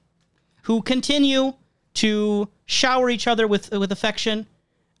Shelley, who continue to shower each other with affection,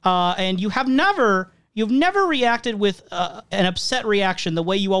 and you've never reacted with an upset reaction the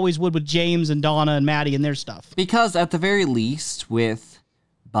way you always would with James and Donna and Maddie and their stuff. Because at the very least, with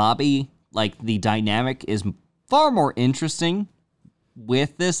Bobby, the dynamic is far more interesting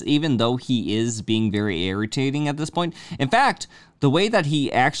with this, even though he is being very irritating at this point. In fact, the way that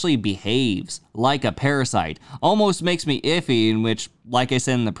he actually behaves like a parasite almost makes me iffy, in which, like I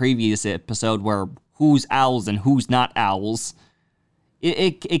said in the previous episode, where who's owls and who's not owls,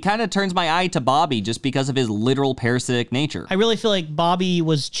 it kind of turns my eye to Bobby just because of his literal parasitic nature. I really feel like Bobby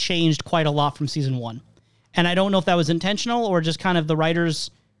was changed quite a lot from season 1. And I don't know if that was intentional or just kind of the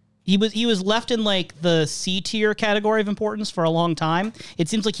writers... He was left in like the C tier category of importance for a long time. It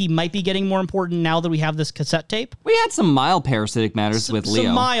seems like he might be getting more important now that we have this cassette tape. We had some mild parasitic matters with Leo.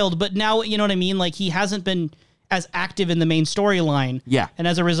 Some mild, but now, you know what I mean? Like, he hasn't been as active in the main storyline. Yeah. And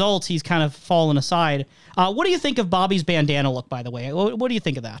as a result, he's kind of fallen aside. What do you think of Bobby's bandana look, by the way? What do you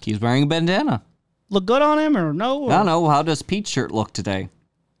think of that? He's wearing a bandana. Look good on him or no? Or? I don't know. How does Pete's shirt look today?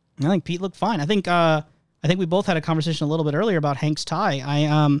 I think Pete looked fine. I think we both had a conversation a little bit earlier about Hank's tie.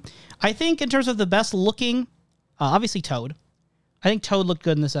 I think in terms of the best looking, obviously Toad. I think Toad looked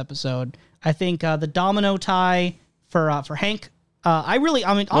good in this episode. I think the domino tie for Hank. Honestly,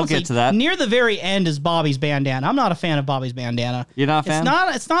 we'll get to that. Near the very end is Bobby's bandana. I'm not a fan of Bobby's bandana. You're not a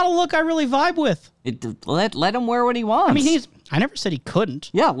fan? It's not a look I really vibe with. Let him wear what he wants. I mean, I never said he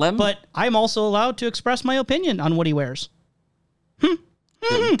couldn't. Yeah, let him. But I'm also allowed to express my opinion on what he wears.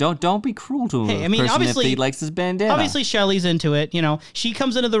 Don't be cruel to him. Hey, I mean, person obviously, if he likes his bandana. Obviously, Shelly's into it. You know, she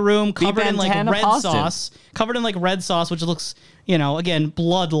comes into the room covered in like red sauce, which looks, you know, again,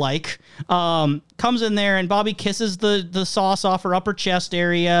 blood-like. Comes in there and Bobby kisses the sauce off her upper chest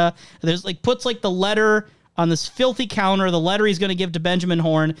area. There's puts the letter on this filthy counter, the letter he's going to give to Benjamin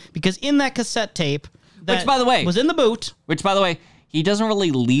Horne, because in that cassette tape, which by the way was in the boot. Which by the way, he doesn't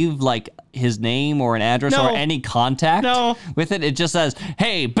really leave his name or an address or any contact with it. It just says,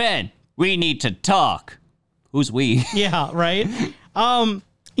 "Hey Ben, we need to talk." Who's we? Yeah, right.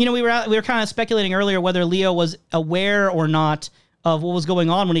 You know, we were kind of speculating earlier whether Leo was aware or not of what was going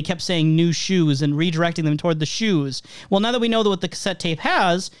on when he kept saying new shoes and redirecting them toward the shoes. Well, now that we know what the cassette tape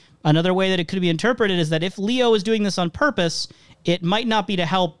has, another way that it could be interpreted is that if Leo is doing this on purpose, it might not be to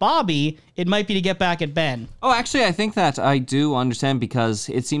help Bobby, it might be to get back at Ben. Oh, actually, I think that I do understand, because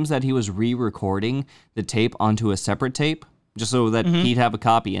it seems that he was re-recording the tape onto a separate tape, just so that he'd have a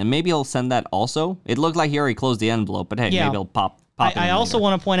copy. And maybe he'll send that also. It looked like he already closed the envelope, but hey, maybe he'll pop it in I also later.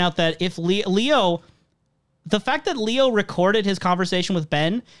 want to point out that if Leo... The fact that Leo recorded his conversation with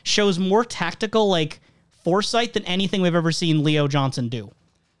Ben shows more tactical, foresight than anything we've ever seen Leo Johnson do.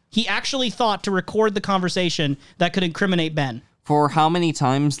 He actually thought to record the conversation that could incriminate Ben. For how many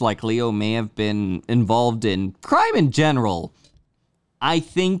times, Leo may have been involved in crime in general, I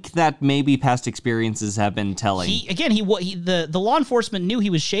think that maybe past experiences have been telling. The law enforcement knew he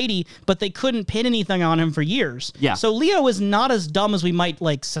was shady, but they couldn't pin anything on him for years. Yeah. So Leo is not as dumb as we might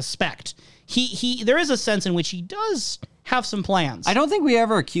suspect. There is a sense in which he does have some plans. I don't think we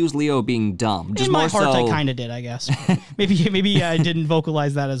ever accused Leo of being dumb. Just in my heart, I kind of did, I guess. maybe I didn't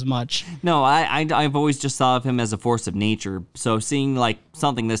vocalize that as much. No, I've always just thought of him as a force of nature. So seeing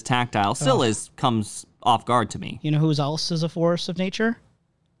something this tactile still comes off guard to me. You know who else is a force of nature?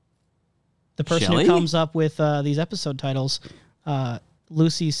 The person Shelley? who comes up with these episode titles,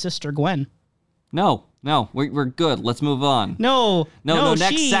 Lucy's sister Gwen. No, we're good. Let's move on. No.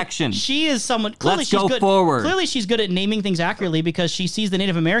 Next section. She is someone. Clearly Let's she's go good, forward. Clearly, she's good at naming things accurately because she sees the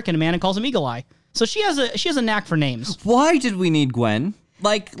Native American man and calls him Eagle Eye. So she has a knack for names. Why did we need Gwen?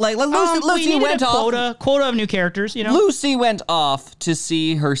 Lucy we went a off. quota of new characters. You know, Lucy went off to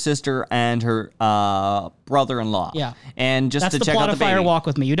see her sister and her brother-in-law. Yeah, and just that's to the check plot out of the baby. Fire Walk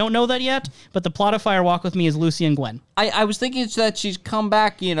with Me. You don't know that yet, but the plot of Fire Walk with Me is Lucy and Gwen. I was thinking that she's come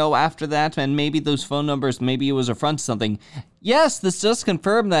back, after that, and maybe those phone numbers, maybe it was a front to something. Yes, this does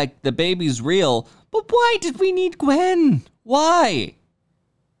confirm that the baby's real, but why did we need Gwen? Why?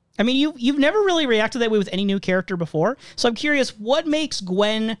 I mean, you've never really reacted that way with any new character before, so I'm curious, what makes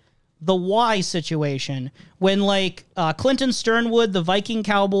Gwen the why situation when Clinton Sternwood, the Viking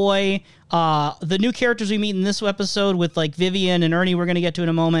cowboy, the new characters we meet in this episode with Vivian and Ernie we're going to get to in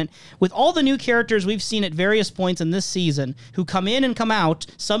a moment, with all the new characters we've seen at various points in this season who come in and come out,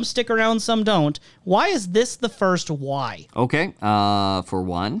 some stick around, some don't, why is this the first why? Okay, for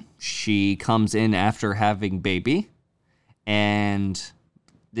one, she comes in after having baby, and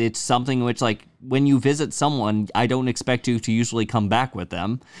it's something which, when you visit someone, I don't expect you to usually come back with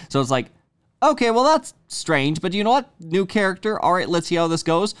them. So it's okay, well, that's strange, but you know what? New character. All right, let's see how this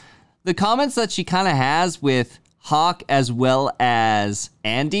goes. The comments that she kind of has with Hawk as well as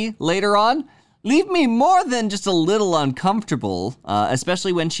Andy later on leave me more than just a little uncomfortable,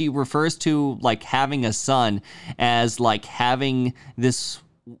 especially when she refers to, having a son as, having this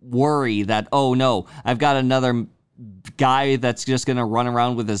worry that, oh, no, I've got another guy that's just gonna run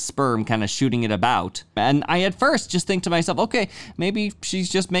around with his sperm kind of shooting it about. And I at first just think to myself, okay, maybe she's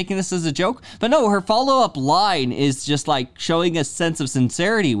just making this as a joke. But no, her follow-up line is just like showing a sense of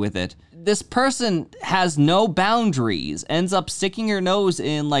sincerity with it. This person has no boundaries, ends up sticking her nose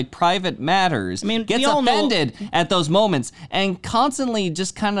in like private matters, gets offended at those moments, and constantly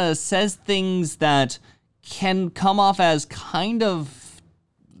just kind of says things that can come off as kind of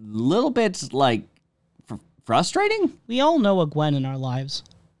little bit like frustrating? We all know a Gwen in our lives.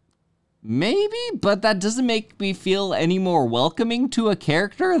 Maybe, but that doesn't make me feel any more welcoming to a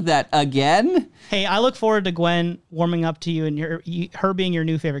character that, again... Hey, I look forward to Gwen warming up to you and her being your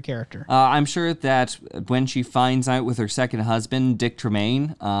new favorite character. I'm sure that when she finds out with her second husband, Dick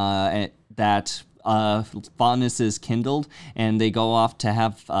Tremaine, that fondness is kindled and they go off to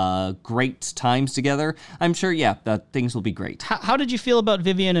have great times together, I'm sure, that things will be great. How did you feel about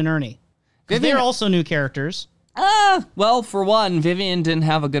Vivian and Ernie? They're also new characters. Well, for one, Vivian didn't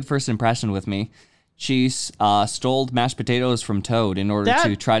have a good first impression with me. She stole mashed potatoes from Toad in order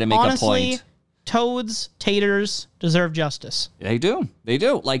to try to make a point. Toad's taters deserve justice. They do.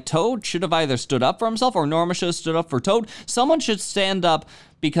 Like, Toad should have either stood up for himself or Norma should have stood up for Toad. Someone should stand up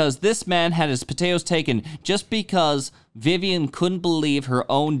because this man had his potatoes taken just because Vivian couldn't believe her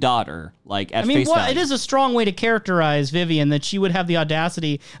own daughter, like, at face value. It is a strong way to characterize Vivian that she would have the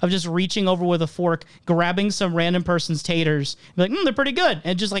audacity of just reaching over with a fork, grabbing some random person's taters, and be like, they're pretty good,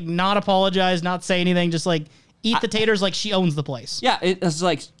 and just, like, not apologize, not say anything, just, like, eat the taters like she owns the place. Yeah, it's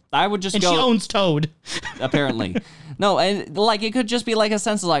like... I would just go... And she owns Toad. Apparently. No, and like it could just be like a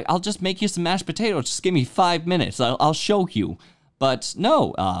sense of like, I'll just make you some mashed potatoes. Just give me 5 minutes. I'll show you. But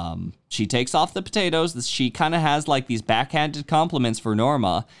no, she takes off the potatoes. She kind of has like these backhanded compliments for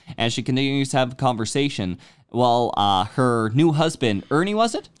Norma as she continues to have a conversation while her new husband, Ernie,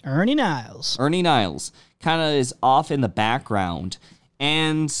 was it? Ernie Niles. Ernie Niles kind of is off in the background.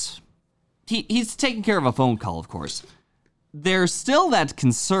 And he's taking care of a phone call, of course. There's still that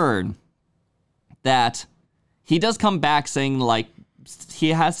concern that he does come back saying, like,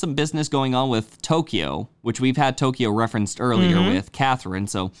 he has some business going on with Tokyo, which we've had Tokyo referenced earlier with Catherine,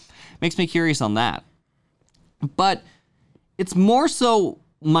 so makes me curious on that. But it's more so,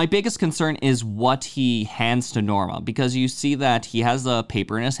 my biggest concern is what he hands to Norma, because you see that he has a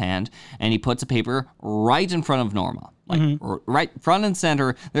paper in his hand, and he puts a paper right in front of Norma. Like, right front and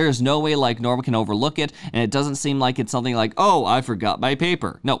center. There is no way, like, Norma can overlook it, and it doesn't seem like it's something like, oh, I forgot my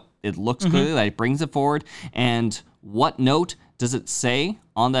paper. No, it looks clearly that it brings it forward, and what note does it say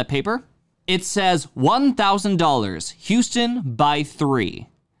on that paper? It says $1,000, Houston by 3.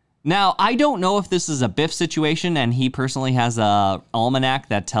 Now, I don't know if this is a Biff situation, and he personally has a almanac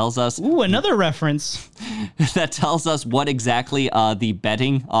that tells us... Ooh, another reference. That tells us what exactly the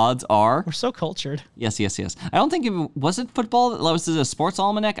betting odds are. We're so cultured. Yes. I don't think was it football? Was it a sports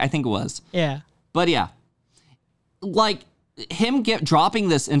almanac? I think it was. Yeah. But yeah, like him dropping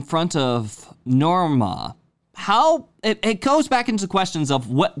this in front of Norma, how it goes back into questions of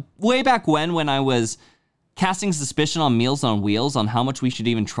what way back when I was casting suspicion on Meals on Wheels on how much we should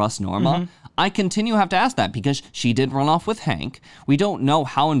even trust Norma. I continue to have to ask that because she did run off with Hank. We don't know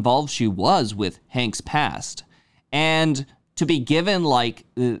how involved she was with Hank's past. And to be given like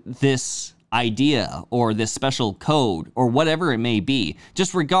this idea or this special code or whatever it may be,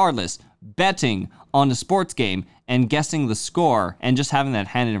 just regardless, betting on a sports game and guessing the score and just having that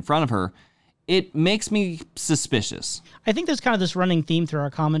handed in front of her, it makes me suspicious. I think there's kind of this running theme through our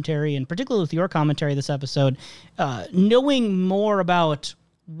commentary, and particularly with your commentary this episode, knowing more about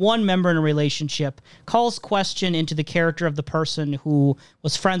one member in a relationship calls question into the character of the person who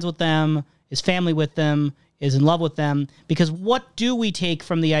was friends with them, is family with them, is in love with them. Because what do we take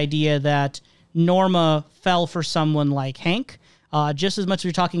from the idea that Norma fell for someone like Hank? Just as much as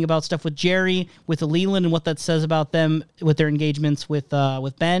we're talking about stuff with Jerry, with Leland, and what that says about them with their engagements with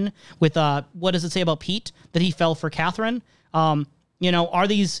Ben, with what does it say about Pete that he fell for Catherine? Are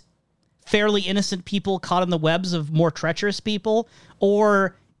these fairly innocent people caught in the webs of more treacherous people,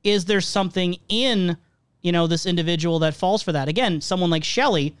 or is there something in this individual that falls for that? Again, someone like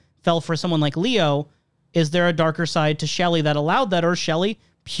Shelley fell for someone like Leo. Is there a darker side to Shelley that allowed that, or is Shelley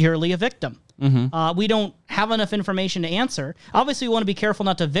purely a victim? We don't have enough information to answer. Obviously, we want to be careful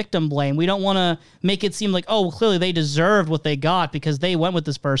not to victim blame. We don't want to make it seem like, oh, well, clearly they deserved what they got because they went with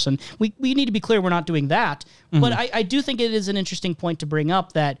this person. We need to be clear we're not doing that. But I do think it is an interesting point to bring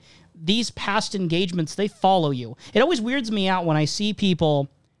up that these past engagements, they follow you. It always weirds me out when I see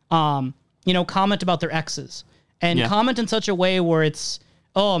people, comment about their exes and comment in such a way where it's,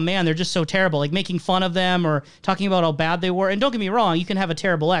 oh man, they're just so terrible, like making fun of them or talking about how bad they were. And don't get me wrong, you can have a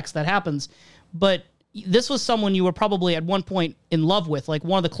terrible ex, that happens. But this was someone you were probably at one point in love with, like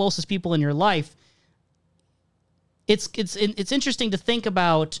one of the closest people in your life. It's interesting to think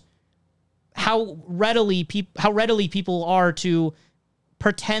about how readily people are to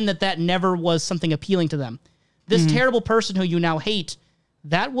pretend that never was something appealing to them. This terrible person who you now hate,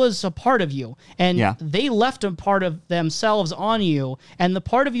 that was a part of you, and they left a part of themselves on you, and the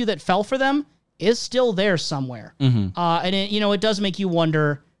part of you that fell for them is still there somewhere. And it does make you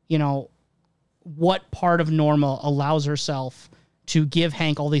wonder, what part of Norma allows herself to give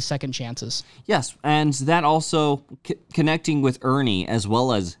Hank all these second chances. Yes, and that also connecting with Ernie as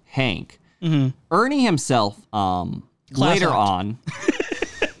well as Hank. Ernie himself, later act. on...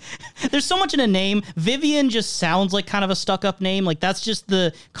 There's so much in a name. Vivian just sounds like kind of a stuck-up name. Like, that's just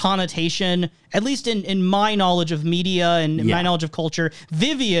the connotation, at least in my knowledge of media and my knowledge of culture.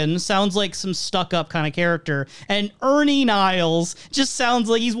 Vivian sounds like some stuck-up kind of character. And Ernie Niles just sounds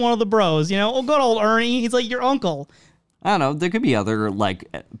like he's one of the bros, Oh, good old Ernie. He's like your uncle. I don't know. There could be other,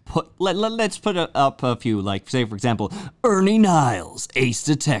 let's put up a few, say, for example, Ernie Niles, ace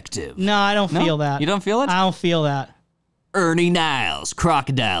detective. No, I don't feel that. You don't feel it? I don't feel that. Ernie Niles,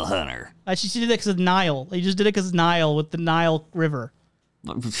 crocodile hunter. She did that because of Nile. You just did it because of Nile with the Nile River.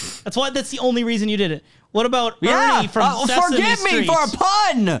 That's the only reason you did it. What about Ernie from Sesame Forgive Street? me for a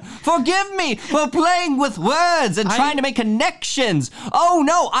pun! Forgive me for playing with words and trying to make connections! Oh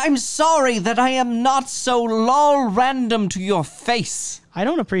no, I'm sorry that I am not so lol random to your face. I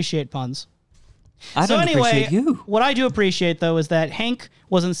don't appreciate puns. I don't appreciate you. What I do appreciate, though, is that Hank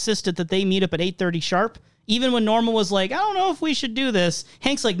was insistent that they meet up at 8:30 sharp. Even when Norma was like, I don't know if we should do this,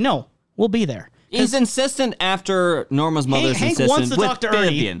 Hank's like, no, we'll be there. He's insistent after Norma's mother's Hank insistent wants to with talk to Ernie.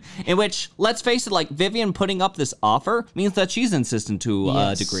 Vivian. In which, let's face it, Vivian putting up this offer means that she's insistent to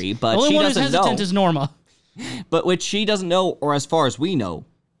a degree, but the only she one who's doesn't hesitant know. is Norma. But which she doesn't know, or as far as we know,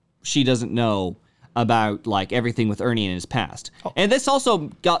 she doesn't know about everything with Ernie in his past. And this also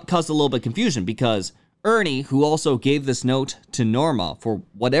caused a little bit of confusion because Ernie, who also gave this note to Norma for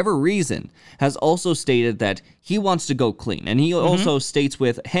whatever reason, has also stated that he wants to go clean. And he also states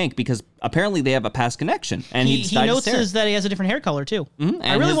with Hank because apparently they have a past connection. And he notices that he has a different hair color too.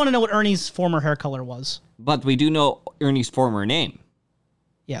 I really want to know what Ernie's former hair color was. But we do know Ernie's former name.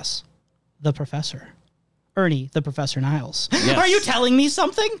 Yes. The Professor. Ernie, the Professor Niles. Yes. Are you telling me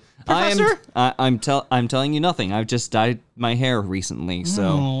something, Professor? I'm telling you nothing. I've just dyed my hair recently, so.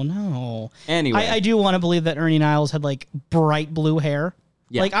 Oh, no. Anyway. I do want to believe that Ernie Niles had, bright blue hair.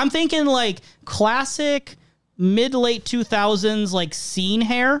 Yeah. I'm thinking, classic mid-late 2000s, scene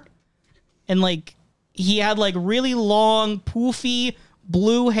hair. And, he had, really long, poofy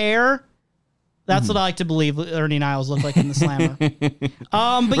blue hair. That's what I like to believe Ernie Niles looked like in the Slammer.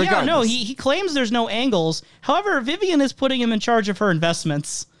 But Regardless. he claims there's no angles. However, Vivian is putting him in charge of her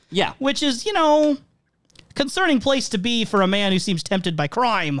investments. Yeah. Which is, concerning place to be for a man who seems tempted by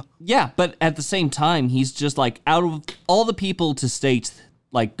crime. Yeah, but at the same time, he's just out of all the people to state,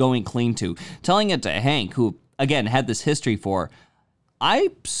 going clean to, telling it to Hank, who, again, had this history for,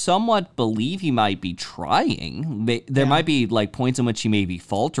 I somewhat believe he might be trying. There might be, points in which he may be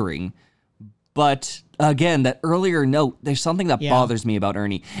faltering. But again, that earlier note, there's something that bothers me about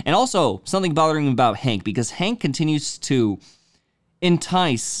Ernie. And also something bothering me about Hank, because Hank continues to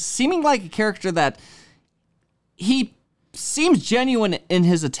entice, seeming like a character that he seems genuine in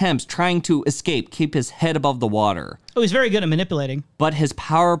his attempts, trying to escape, keep his head above the water. Oh, he's very good at manipulating. But his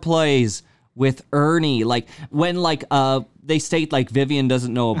power plays with Ernie, when they state Vivian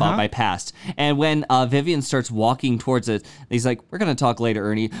doesn't know about my past, and when Vivian starts walking towards it, he's like, "We're gonna talk later,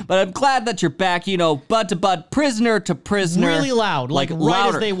 Ernie, but I'm glad that you're back, butt to butt, prisoner to prisoner." Really loud, right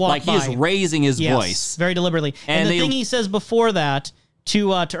louder, as they walk by. He's raising his voice very deliberately. And the thing he says before that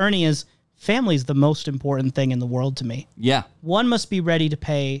to Ernie is, "Family's the most important thing in the world to me. Yeah, one must be ready to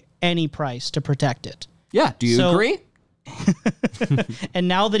pay any price to protect it." Yeah, do you agree? And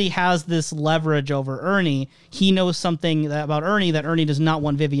now that he has this leverage over Ernie, he knows something about Ernie that Ernie does not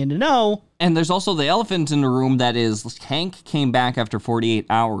want Vivian to know. And there's also the elephant in the room that is Hank came back after 48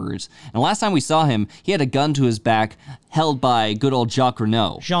 hours. And last time we saw him, he had a gun to his back held by good old Jacques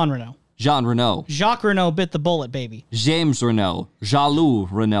Renault. Jean Renault. Jacques Renault bit the bullet, baby. James Renault. Jaloux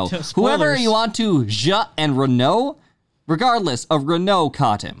Renault. Whoever you want to Jacques and Renault, regardless of Renault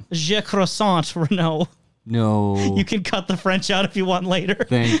caught him. Je croissant Renault. No. You can cut the French out if you want later.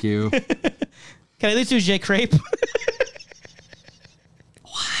 Thank you. Can I at least do Je crepe?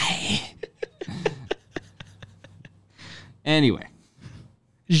 Why? Anyway.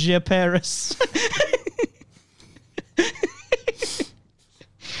 Je Paris.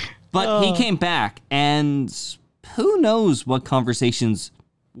 But he came back, and who knows what conversations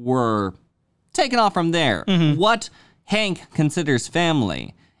were taking off from there. What Hank considers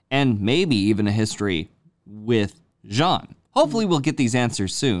family, and maybe even a history with Jean. Hopefully we'll get these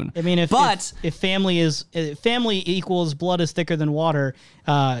answers soon. I mean, if family equals blood is thicker than water,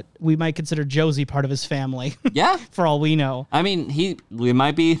 we might consider Josie part of his family. Yeah. For all we know. I mean, we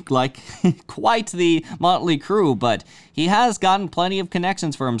might be like quite the motley crew, but he has gotten plenty of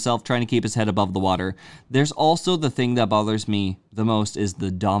connections for himself trying to keep his head above the water. There's also the thing that bothers me the most is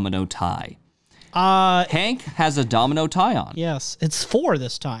the domino tie. Hank has a domino tie on. Yes, it's 4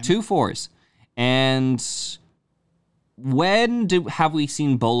 this time. 2 4s. And when have we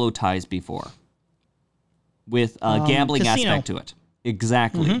seen bolo ties before? With a gambling casino. aspect to it.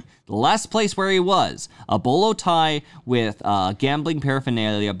 Exactly. The last place where he was, a bolo tie with gambling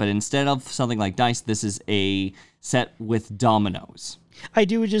paraphernalia, but instead of something like dice, this is a set with dominoes. I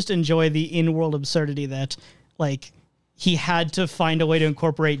do just enjoy the in-world absurdity that, like, he had to find a way to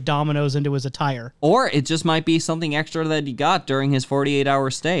incorporate dominoes into his attire. Or it just might be something extra that he got during his 48-hour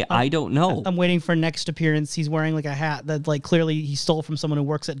stay. I don't know. I'm waiting for next appearance. He's wearing like a hat that like clearly he stole from someone who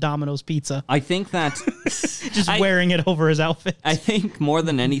works at Domino's Pizza. I think that... Just wearing it over his outfit. I think more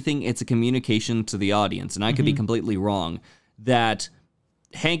than anything, it's a communication to the audience, and I could be completely wrong, that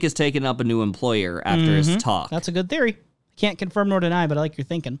Hank has taken up a new employer after his talk. That's a good theory. Can't confirm nor deny, but I like your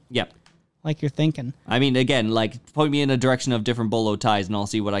thinking. Yep. Like you're thinking. I mean, again, like, point me in a direction of different bolo ties, and I'll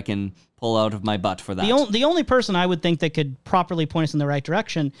see what I can pull out of my butt for that. The only person I would think that could properly point us in the right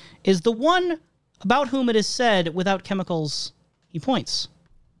direction is the one about whom it is said, without chemicals, he points.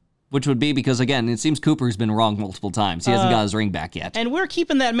 Which would be because, again, it seems Cooper's been wrong multiple times. He hasn't got his ring back yet. And we're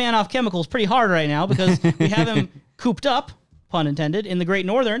keeping that man off chemicals pretty hard right now because we have him cooped up, pun intended, in the Great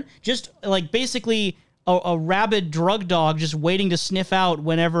Northern, just like basically a rabid drug dog just waiting to sniff out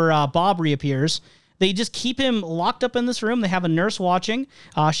whenever Bob reappears. They just keep him locked up in this room. They have a nurse watching.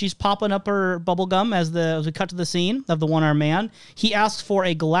 She's popping up her bubble gum as we cut to the scene of the one-armed man. He asks for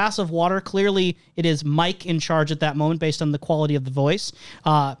a glass of water. Clearly, it is Mike in charge at that moment based on the quality of the voice.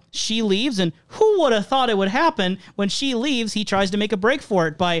 She leaves, and who would have thought it would happen? When she leaves, he tries to make a break for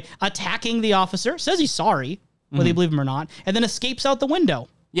it by attacking the officer, says he's sorry, whether you believe him or not, and then escapes out the window.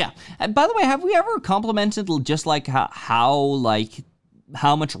 Yeah. And by the way, have we ever complimented just like how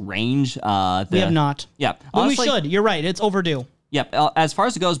much range? We have not. Yeah. Well, Honestly, we should. You're right. It's overdue. Yeah. As far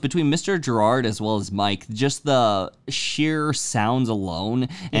as it goes, between Mr. Gerard as well as Mike, just the sheer sounds alone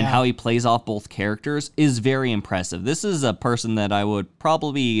and how he plays off both characters is very impressive. This is a person that I would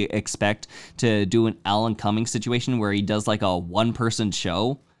probably expect to do an Alan Cummings situation where he does like a one-person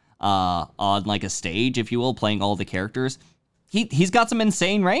show on like a stage, if you will, playing all the characters. He's got some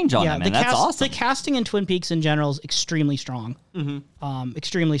insane range on him, and that's awesome. The casting in Twin Peaks in general is extremely strong.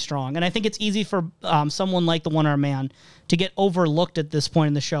 Extremely strong. And I think it's easy for someone like the one-armed man to get overlooked at this point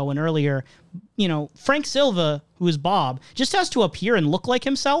in the show. And earlier, Frank Silva, who is Bob, just has to appear and look like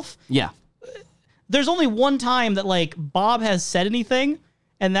himself. Yeah. There's only one time that, like, Bob has said anything,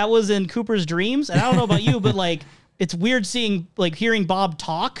 and that was in Cooper's dreams. And I don't know about you, but, like, it's weird hearing Bob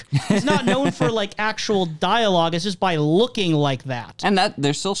talk. He's not known for like actual dialogue. It's just by looking like that. And that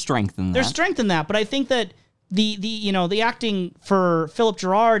there's still strength in that. There's strength in that, but I think that the acting for Philip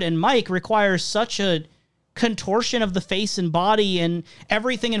Gerard and Mike requires such a contortion of the face and body and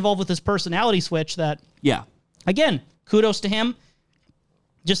everything involved with his personality switch that, again, kudos to him.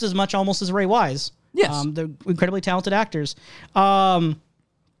 Just as much almost as Ray Wise. Yes. They're incredibly talented actors.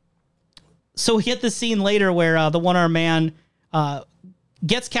 So we get the scene later where the one-armed man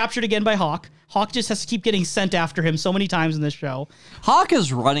gets captured again by Hawk. Hawk just has to keep getting sent after him so many times in this show. Hawk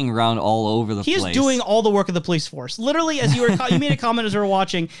is running around all over the place. He is doing all the work of the police force. Literally, as you made a comment as we were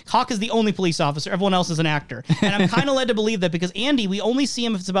watching, Hawk is the only police officer. Everyone else is an actor. And I'm kind of led to believe that because Andy, we only see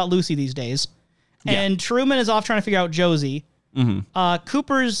him if it's about Lucy these days. And Truman is off trying to figure out Josie.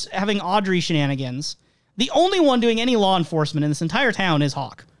 Cooper's having Audrey shenanigans. The only one doing any law enforcement in this entire town is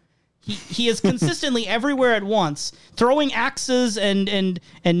Hawk. He is consistently everywhere at once, throwing axes and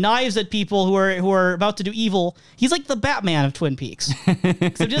knives at people who are about to do evil. He's like the Batman of Twin Peaks. So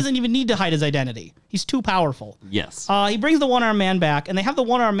he doesn't even need to hide his identity. He's too powerful. Yes. He brings the one-armed man back, and they have the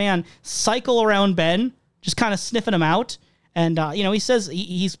one-armed man cycle around Ben, just kind of sniffing him out. And, he says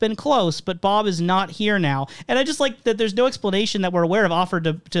he's been close, but Bob is not here now. And I just like that there's no explanation that we're aware of offered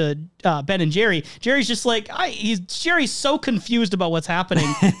to Ben and Jerry. Jerry's just like, Jerry's so confused about what's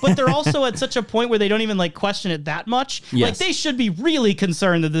happening, but they're also at such a point where they don't even, like, question it that much. Yes. Like, they should be really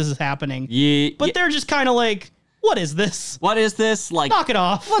concerned that this is happening. But they're just kind of like, what is this? What is this? Like, knock it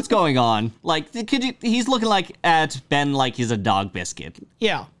off. What's going on? Like, he's looking like at Ben like he's a dog biscuit.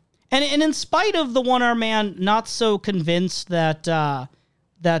 Yeah. And in spite of the one-armed man not so convinced that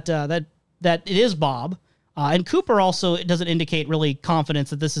that it is Bob. And Cooper also doesn't indicate really confidence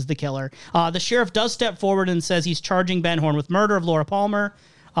that this is the killer. The sheriff does step forward and says he's charging Ben Horn with murder of Laura Palmer,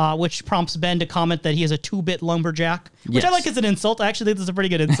 which prompts Ben to comment that he is a 2-bit lumberjack, which I like as an insult. I actually think this is a pretty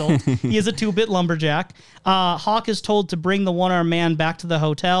good insult. He is a 2-bit lumberjack. Hawk is told to bring the one-armed man back to the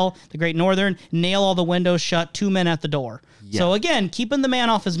hotel, the Great Northern, nail all the windows shut, 2 men at the door. Yeah. So again, keeping the man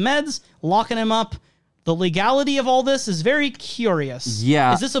off his meds, locking him up. The legality of all this is very curious.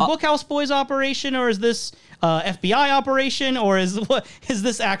 Yeah. Is this a Bookhouse Boys operation, or is this FBI operation, or is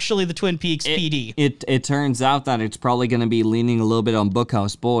this actually the Twin Peaks PD? It turns out that it's probably going to be leaning a little bit on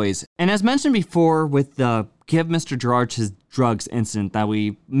Bookhouse Boys. And as mentioned before with the give Mr. Gerard his drugs incident that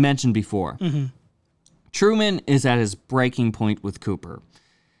we mentioned before, Truman is at his breaking point with Cooper.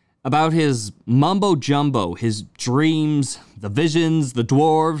 About his mumbo-jumbo, his dreams, the visions, the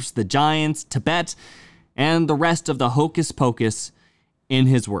dwarves, the giants, Tibet, and the rest of the hocus pocus, in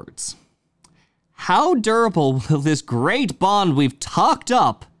his words. How durable will this great bond we've talked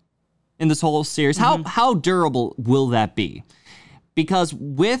up in this whole series, how durable will that be? Because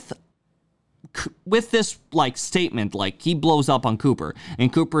with this statement, he blows up on Cooper,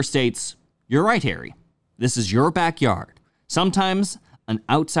 and Cooper states, "You're right, Harry. This is your backyard. Sometimes an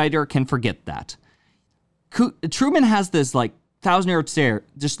outsider can forget that." Truman has this 1,000-yard stare,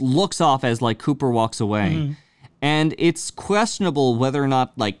 just looks off as Cooper walks away. And it's questionable whether or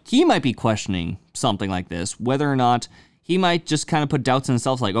not he might be questioning something like this, whether or not he might just kind of put doubts in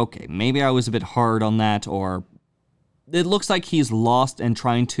himself, okay, maybe I was a bit hard on that, or it looks like he's lost and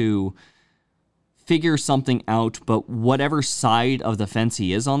trying to figure something out, but whatever side of the fence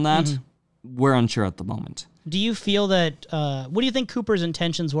he is on that, we're unsure at the moment. Do you feel that, what do you think Cooper's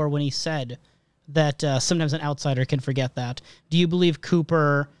intentions were when he said that sometimes an outsider can forget that? Do you believe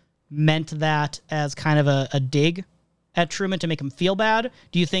Cooper meant that as kind of a dig at Truman to make him feel bad?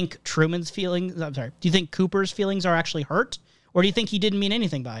 Do you think Cooper's feelings are actually hurt? Or do you think he didn't mean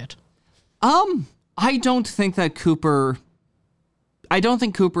anything by it? I don't think Cooper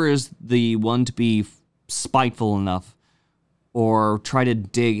is the one to be spiteful enough or try to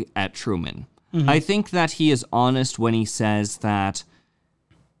dig at Truman. I think that he is honest when he says that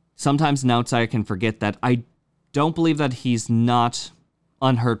sometimes an outsider can forget that. I don't believe that he's not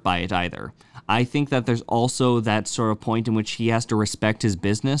unhurt by it either. I think that there's also that sort of point in which he has to respect his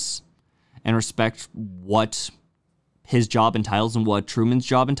business and respect what his job entails and what Truman's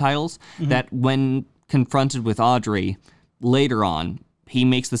job entails, that when confronted with Audrey later on, he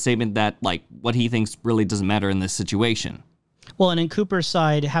makes the statement that what he thinks really doesn't matter in this situation. Well, and in Cooper's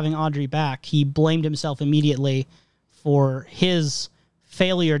side, having Audrey back, he blamed himself immediately for his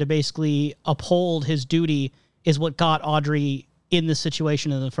failure to basically uphold his duty is what got Audrey in this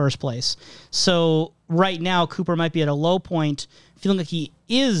situation in the first place. So right now, Cooper might be at a low point, feeling like he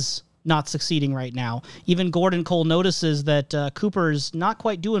is not succeeding right now. Even Gordon Cole notices that Cooper's not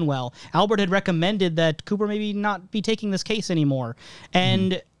quite doing well. Albert had recommended that Cooper maybe not be taking this case anymore.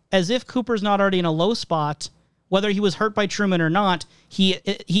 And as if Cooper's not already in a low spot, whether he was hurt by Truman or not, he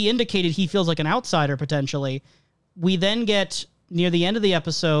indicated he feels like an outsider potentially. We then get, near the end of the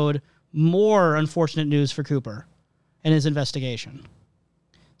episode, more unfortunate news for Cooper and his investigation.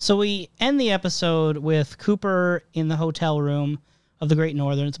 So we end the episode with Cooper in the hotel room of the Great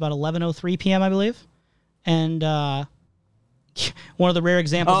Northern. It's about 11:03 p.m., I believe. And one of the rare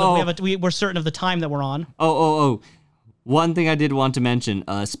examples of we're certain of the time that we're on. One thing I did want to mention,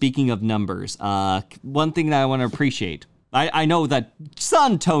 speaking of numbers, one thing that I want to appreciate. I know that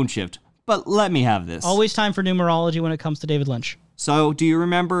sun tone shift, but let me have this. Always time for numerology when it comes to David Lynch. So, do you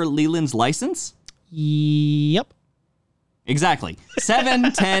remember Leland's license? Yep. Exactly.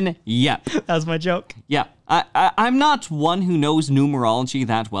 710, yep. That was my joke. Yeah. I'm not one who knows numerology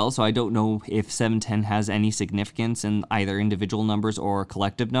that well, so I don't know if 710 has any significance in either individual numbers or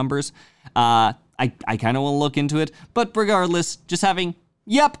collective numbers. I kind of want to look into it, but regardless, just having,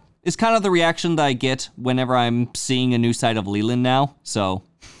 yep, is kind of the reaction that I get whenever I'm seeing a new side of Leland now, so...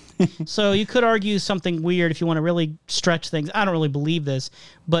 So you could argue something weird if you want to really stretch things. I don't really believe this,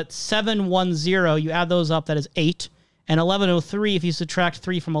 but 710, you add those up, that is 8. And 1103, if you subtract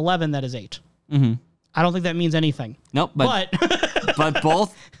 3 from 11, that is 8. Mm-hmm. I don't think that means anything. Nope, but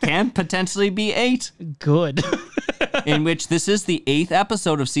both can potentially be 8. Good. In which this is the 8th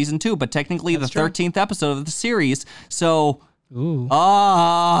episode of season 2, but technically that's the 13th episode of the series. So... Ooh.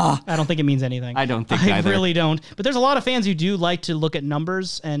 I don't think it means anything. I don't think either. I really don't. But there's a lot of fans who do like to look at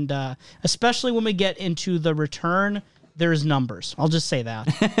numbers, and especially when we get into the return, there's numbers. I'll just say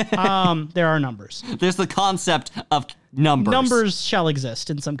that. There are numbers. There's the concept of numbers. Numbers shall exist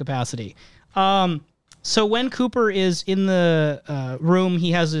in some capacity. So when Cooper is in the room,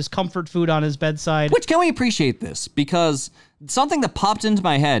 he has his comfort food on his bedside. Which, can we appreciate this? Because something that popped into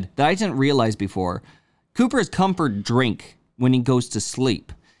my head that I didn't realize before, Cooper's comfort drink when he goes to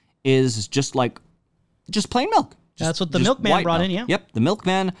sleep is just plain milk. That's what the just milkman white brought milk. in, yeah. Yep, the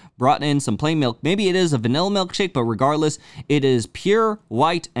milkman brought in some plain milk. Maybe it is a vanilla milkshake, but regardless, it is pure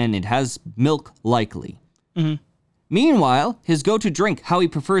white and it has milk likely. Mm-hmm. Meanwhile, his go-to drink, how he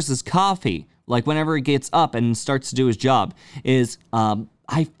prefers his coffee, like whenever he gets up and starts to do his job, is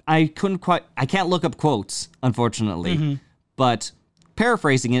I can't look up quotes, unfortunately, but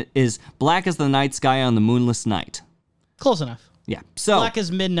paraphrasing it is black as the night sky on the moonless night. Close enough. Yeah. So Black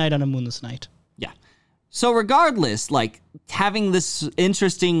as midnight on a moonless night. yeah. So regardless, like having this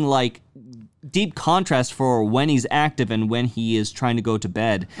interesting deep contrast for when he's active and when he is trying to go to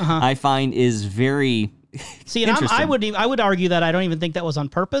bed, I find is very See, and interesting. I would argue that I don't even think that was on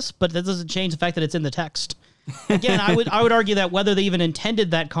purpose, but that doesn't change the fact that it's in the text. Again, I would argue that whether they even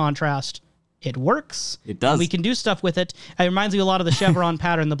intended that contrast, it works. It does. And we can do stuff with it. It reminds me a lot of the chevron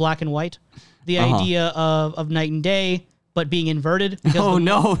pattern, the black and white. The idea of night and day, but being inverted.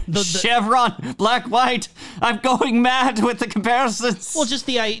 Because chevron, black, white. I'm going mad with the comparisons. Well, just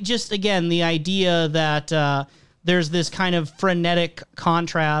the idea that there's this kind of frenetic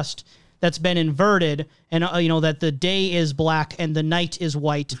contrast that's been inverted, and that the day is black and the night is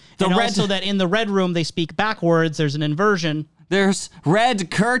white, also that in the red room they speak backwards. There's an inversion. There's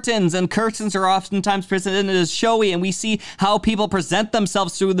red curtains, and curtains are oftentimes presented as showy, and we see how people present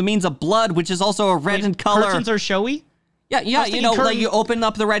themselves through the means of blood, which is also a red in color. Curtains are showy? Yeah, like you open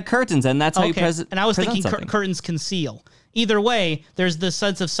up the red curtains, and that's how you present. And I was thinking something. curtains conceal. Either way, there's the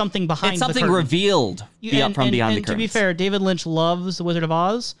sense of something behind It's the something curtain. revealed from behind the curtains. To be fair, David Lynch loves The Wizard of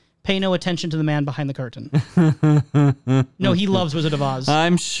Oz. Pay no attention to the man behind the curtain. No, he loves Wizard of Oz.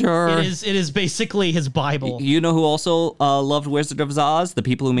 I'm sure. It is basically his Bible. You know who also loved Wizard of Oz? The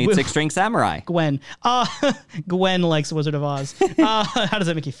people who made Six String Samurai. Gwen. Gwen likes Wizard of Oz. How does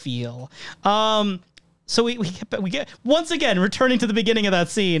that make you feel? So we get once again returning to the beginning of that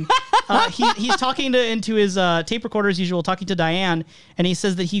scene. He's talking into his tape recorder as usual, talking to Diane, and he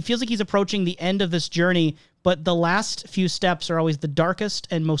says that he feels like he's approaching the end of this journey, but the last few steps are always the darkest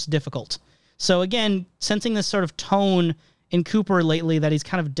and most difficult. So again, sensing this sort of tone in Cooper lately that he's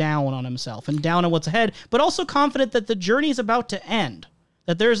kind of down on himself and down on what's ahead, but also confident that the journey is about to end,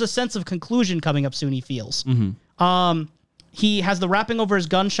 that there's a sense of conclusion coming up soon, he feels. He has the wrapping over his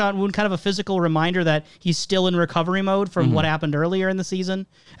gunshot wound, kind of a physical reminder that he's still in recovery mode from what happened earlier in the season,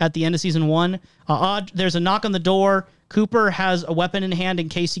 at the end of season 1. There's a knock on the door. Cooper has a weapon in hand in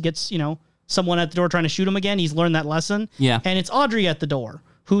case he gets, someone at the door trying to shoot him again. He's learned that lesson. Yeah. And it's Audrey at the door,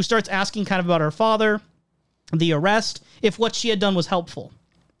 who starts asking kind of about her father, the arrest, if what she had done was helpful.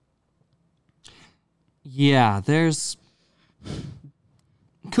 Yeah,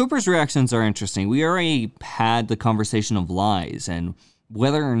 Cooper's reactions are interesting. We already had the conversation of lies, and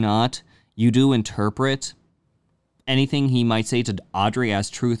whether or not you do interpret anything he might say to Audrey as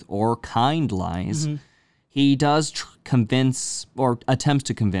truth or kind lies, he does convince or attempts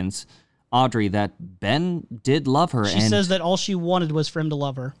to convince Audrey that Ben did love her. She says that all she wanted was for him to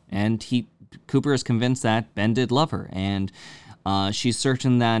love her. And Cooper is convinced that Ben did love her, and she's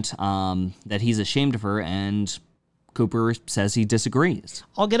certain that that he's ashamed of her, and Cooper says he disagrees.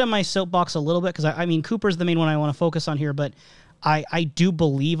 I'll get on my soapbox a little bit because I mean Cooper's the main one I want to focus on here, but I do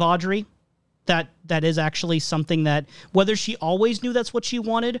believe Audrey that is actually something that, whether she always knew that's what she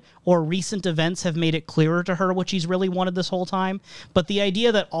wanted or recent events have made it clearer to her what she's really wanted this whole time, but the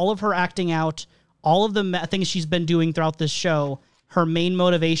idea that all of her acting out, all of the things she's been doing throughout this show, her main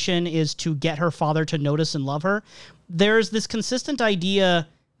motivation is to get her father to notice and love her. There's this consistent idea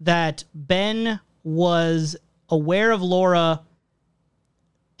that Ben was aware of Laura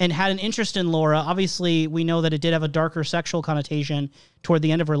and had an interest in Laura. Obviously, we know that it did have a darker sexual connotation toward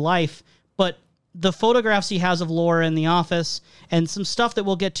the end of her life, but the photographs he has of Laura in the office and some stuff that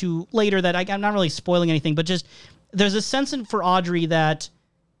we'll get to later that I'm not really spoiling anything, but just there's a sense for Audrey that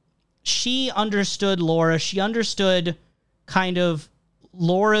she understood Laura. She understood kind of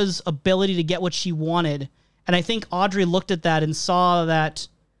Laura's ability to get what she wanted. And I think Audrey looked at that and saw that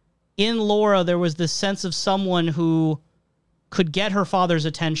in Laura, there was this sense of someone who could get her father's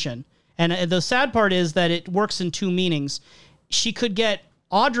attention. And the sad part is that it works in two meanings. She could get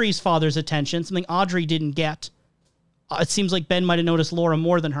Audrey's father's attention, something Audrey didn't get. It seems like Ben might have noticed Laura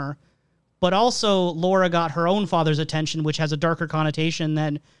more than her. But also, Laura got her own father's attention, which has a darker connotation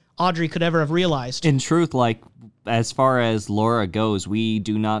than Audrey could ever have realized. In truth, as far as Laura goes, we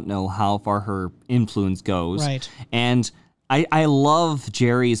do not know how far her influence goes. Right. And I love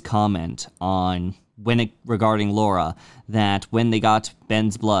Jerry's comment on regarding Laura, that when they got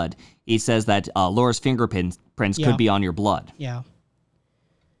Ben's blood, he says that Laura's fingerprints could be on your blood. Yeah.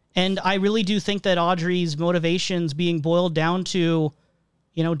 And I really do think that Audrey's motivations being boiled down to,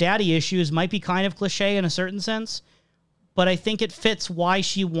 daddy issues might be kind of cliche in a certain sense, but I think it fits why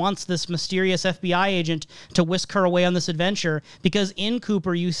she wants this mysterious FBI agent to whisk her away on this adventure, because in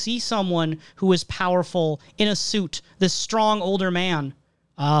Cooper, you see someone who is powerful in a suit, this strong older man.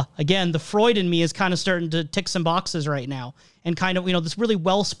 Again, the Freud in me is kind of starting to tick some boxes right now, and kind of, this really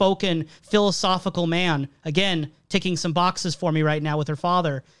well-spoken, philosophical man, again, ticking some boxes for me right now with her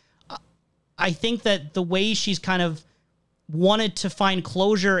father. I think that the way she's kind of wanted to find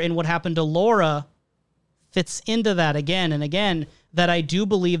closure in what happened to Laura fits into that again and again, that I do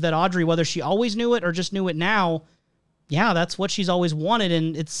believe that Audrey, whether she always knew it or just knew it now, that's what she's always wanted,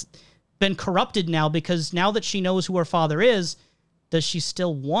 and it's been corrupted now, because now that she knows who her father is, does she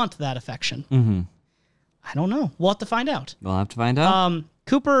still want that affection? Mm-hmm. I don't know. We'll have to find out. We'll have to find out.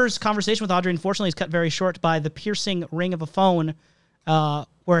 Cooper's conversation with Audrey, unfortunately, is cut very short by the piercing ring of a phone,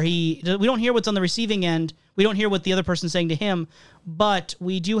 where we don't hear what's on the receiving end. We don't hear what the other person's saying to him, but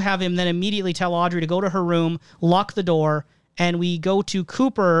we do have him then immediately tell Audrey to go to her room, lock the door, and we go to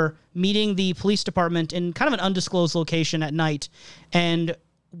Cooper meeting the police department in kind of an undisclosed location at night. And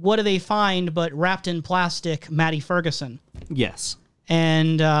what do they find but wrapped in plastic, Maddie Ferguson? Yes.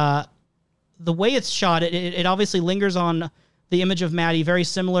 And the way it's shot, it obviously lingers on the image of Maddie, very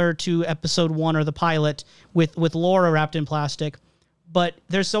similar to episode 1 or the pilot with Laura wrapped in plastic. But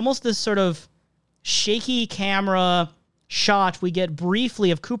there's almost this sort of shaky camera shot we get briefly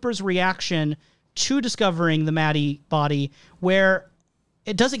of Cooper's reaction to discovering the Maddie body, where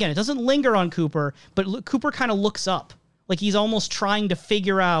it doesn't linger on Cooper, but Cooper kind of looks up, like he's almost trying to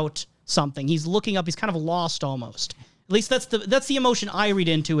figure out something. He's looking up, he's kind of lost almost. At least that's the emotion I read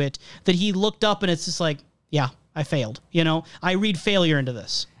into it, that he looked up and it's just like, yeah, I failed. I read failure into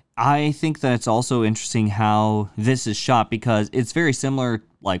this. I think that it's also interesting how this is shot, because it's very similar,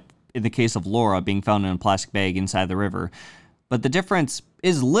 like in the case of Laura being found in a plastic bag inside the river. But the difference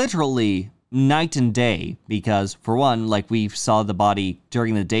is literally night and day, because for one, like, we saw the body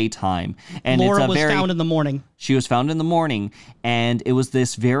during the daytime, and Laura was found in the morning. She was found in the morning, and it was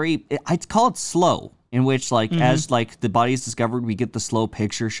this I'd call it slow, in which, like, as, like, the body is discovered, we get the slow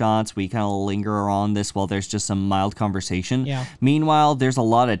picture shots. We kind of linger on this while there's just some mild conversation. Yeah. Meanwhile, there's a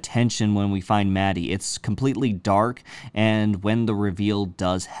lot of tension when we find Maddie. It's completely dark, and when the reveal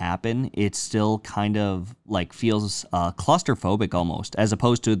does happen, it still kind of, like, feels claustrophobic almost, as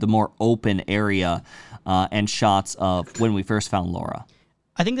opposed to the more open area and shots of when we first found Laura.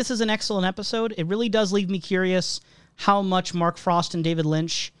 I think this is an excellent episode. It really does leave me curious how much Mark Frost and David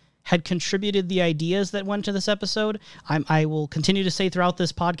Lynch had contributed the ideas that went to this episode. I will continue to say throughout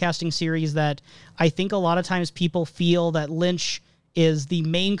this podcasting series that I think a lot of times people feel that Lynch is the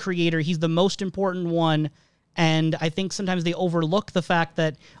main creator. He's the most important one. And I think sometimes they overlook the fact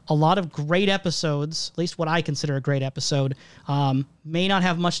that a lot of great episodes, at least what I consider a great episode, may not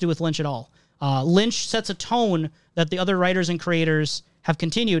have much to do with Lynch at all. Lynch sets a tone that the other writers and creators have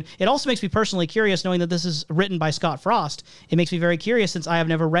continued. It also makes me personally curious, knowing that this is written by Scott Frost. It makes me very curious, since I have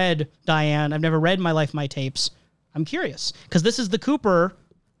never read Diane. I've never read My Life, My Tapes. I'm curious, because this is the Cooper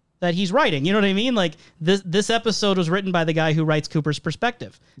that he's writing. You know what I mean? Like, this episode was written by the guy who writes Cooper's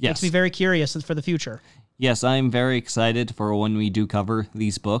perspective. Yes. Makes me very curious for the future. Yes, I'm very excited for when we do cover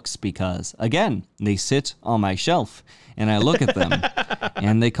these books, because, again, they sit on my shelf, and I look at them,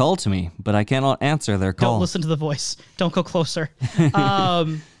 and they call to me, but I cannot answer their call. Don't listen to the voice. Don't go closer.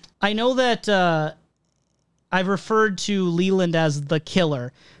 I know that I've referred to Leland as the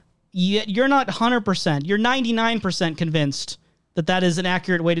killer. You're not 100%. You're 99% convinced that is an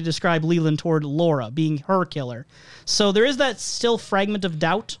accurate way to describe Leland toward Laura, being her killer. So there is that still fragment of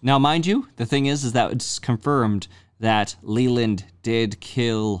doubt. Now, mind you, the thing is that it's confirmed that Leland did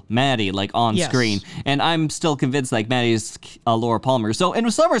kill Maddie, like, on screen. And I'm still convinced, like, Maddie is Laura Palmer. So in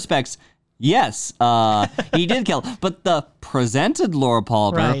some respects, yes, he did kill. But the presented Laura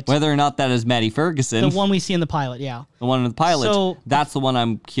Palmer, right, whether or not that is Maddie Ferguson. The one we see in the pilot, yeah. The one in the pilot, so, that's the one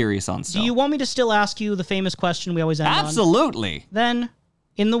I'm curious on still. Do you want me to still ask you the famous question we always end on? Absolutely. Then,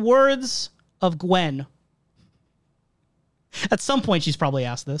 in the words of Gwen, at some point she's probably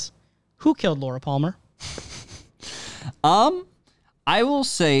asked this, who killed Laura Palmer? I will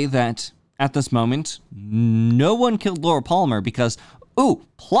say that at this moment, no one killed Laura Palmer, because,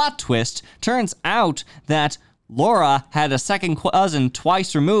 plot twist, turns out that Laura had a second cousin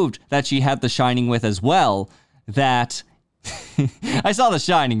twice removed that she had The Shining with as well. That I saw The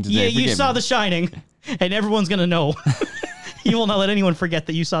Shining today. Yeah, you saw The Shining, and everyone's going to know. You will not let anyone forget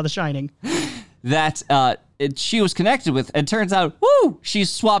that you saw The Shining. that she was connected with. And turns out, she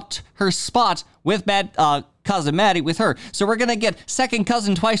swapped her spot with cousin Maddie with her. So we're going to get second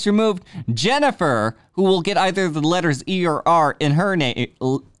cousin twice removed, Jennifer, who will get either the letters E or R in her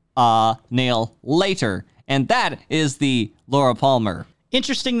nail later. And that is the Laura Palmer.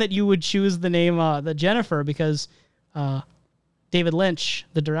 Interesting that you would choose the name the Jennifer, because David Lynch,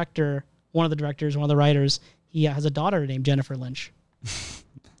 the director, one of the directors, one of the writers, he has a daughter named Jennifer Lynch.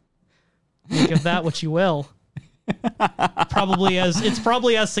 Make of that what you will. It's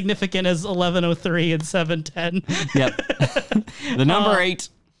probably as significant as 1103 and 710. Yep. The number 8.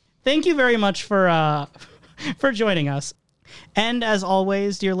 Thank you very much for joining us. And as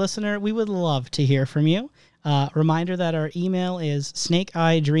always, dear listener, we would love to hear from you. Reminder that our email is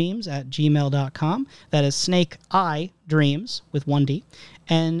snakeeyedreams@gmail.com. That is snakeeyedreams with 1D.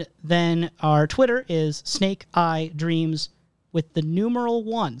 And then our Twitter is snakeeyedreams with the numeral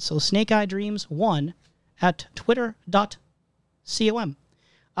 1. So snakeeyedreams1 at twitter.com.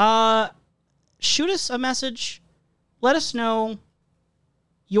 Shoot us a message. Let us know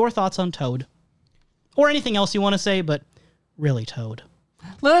your thoughts on Toad. Or anything else you want to say, but really Toad.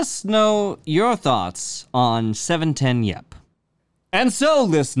 Let us know your thoughts on 710 Yep. And so,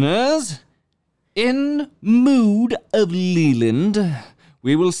 listeners, in mood of Leland,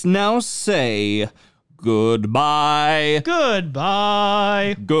 we will now say goodbye.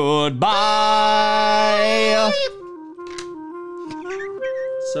 Goodbye. Goodbye.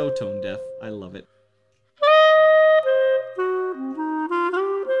 So tone deaf. I love it.